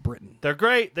 robert.s.britton. They're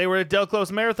great. They were at Del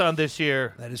Close Marathon this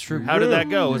year. That is true. How did that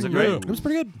go? Was it great? It was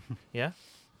pretty good. Yeah?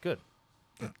 Good.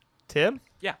 Tim,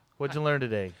 Yeah. what'd you learn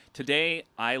today? Today,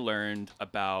 I learned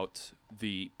about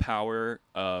the power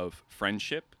of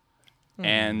friendship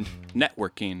and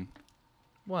networking.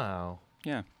 Wow.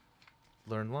 Yeah.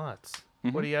 Learn lots.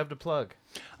 What do you have to plug?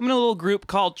 I'm in a little group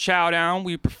called Chowdown.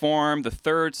 We perform the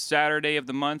third Saturday of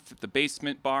the month at the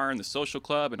Basement Bar and the Social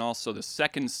Club, and also the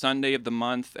second Sunday of the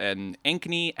month at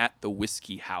Ankeny at the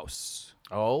Whiskey House.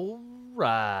 All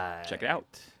right. Check it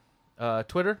out.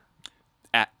 Twitter?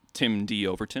 At Tim D.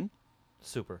 Overton.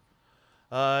 Super.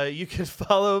 You can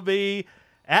follow me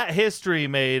at History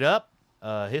Made Up.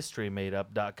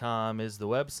 HistoryMadeUp.com is the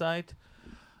website.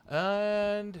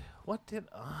 And what did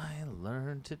I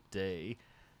learn today?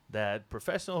 That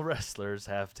professional wrestlers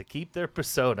have to keep their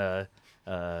persona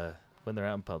when they're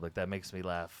out in public. That makes me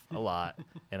laugh a lot.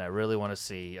 And I really want to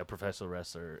see a professional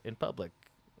wrestler in public.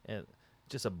 And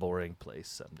just a boring place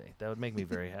someday. That would make me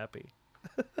very happy.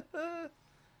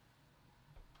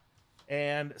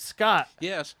 And Scott,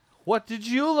 Yes. what did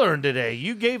you learn today?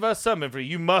 You gave us some info.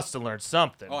 You must have learned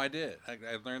something. Oh, I did. I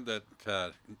learned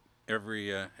that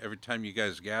every time you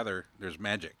guys gather, there's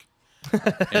magic,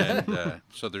 and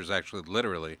so there's actually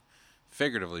literally,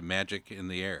 figuratively, magic in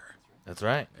the air. That's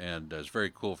right. And it's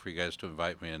very cool for you guys to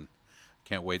invite me, and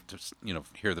can't wait to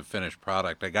hear the finished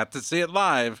product. I got to see it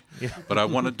live, but I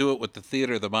want to do it with the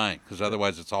theater of the mind, because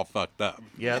otherwise it's all fucked up.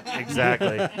 Yep,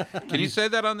 exactly. Can you say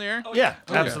that on the air? Yeah,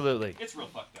 absolutely. It's real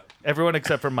fucked up. Everyone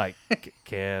except for Mike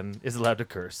is allowed to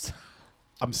curse.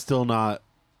 I'm still not.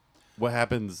 What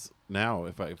happens now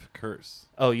if I curse?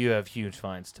 Oh, you have huge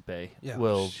fines to pay. Yeah.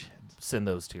 We'll send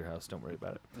those to your house. Don't worry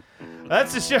about it.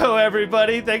 That's the show,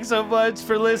 everybody. Thanks so much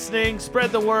for listening.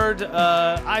 Spread the word.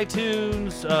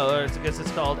 iTunes, or I guess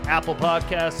it's called Apple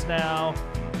Podcasts now.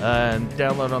 And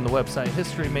download on the website,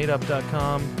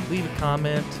 historymadeup.com. Leave a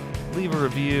comment. leave a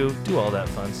review, do all that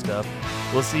fun stuff.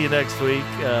 We'll see you next week.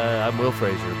 I'm Will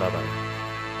Frazier. Bye-bye.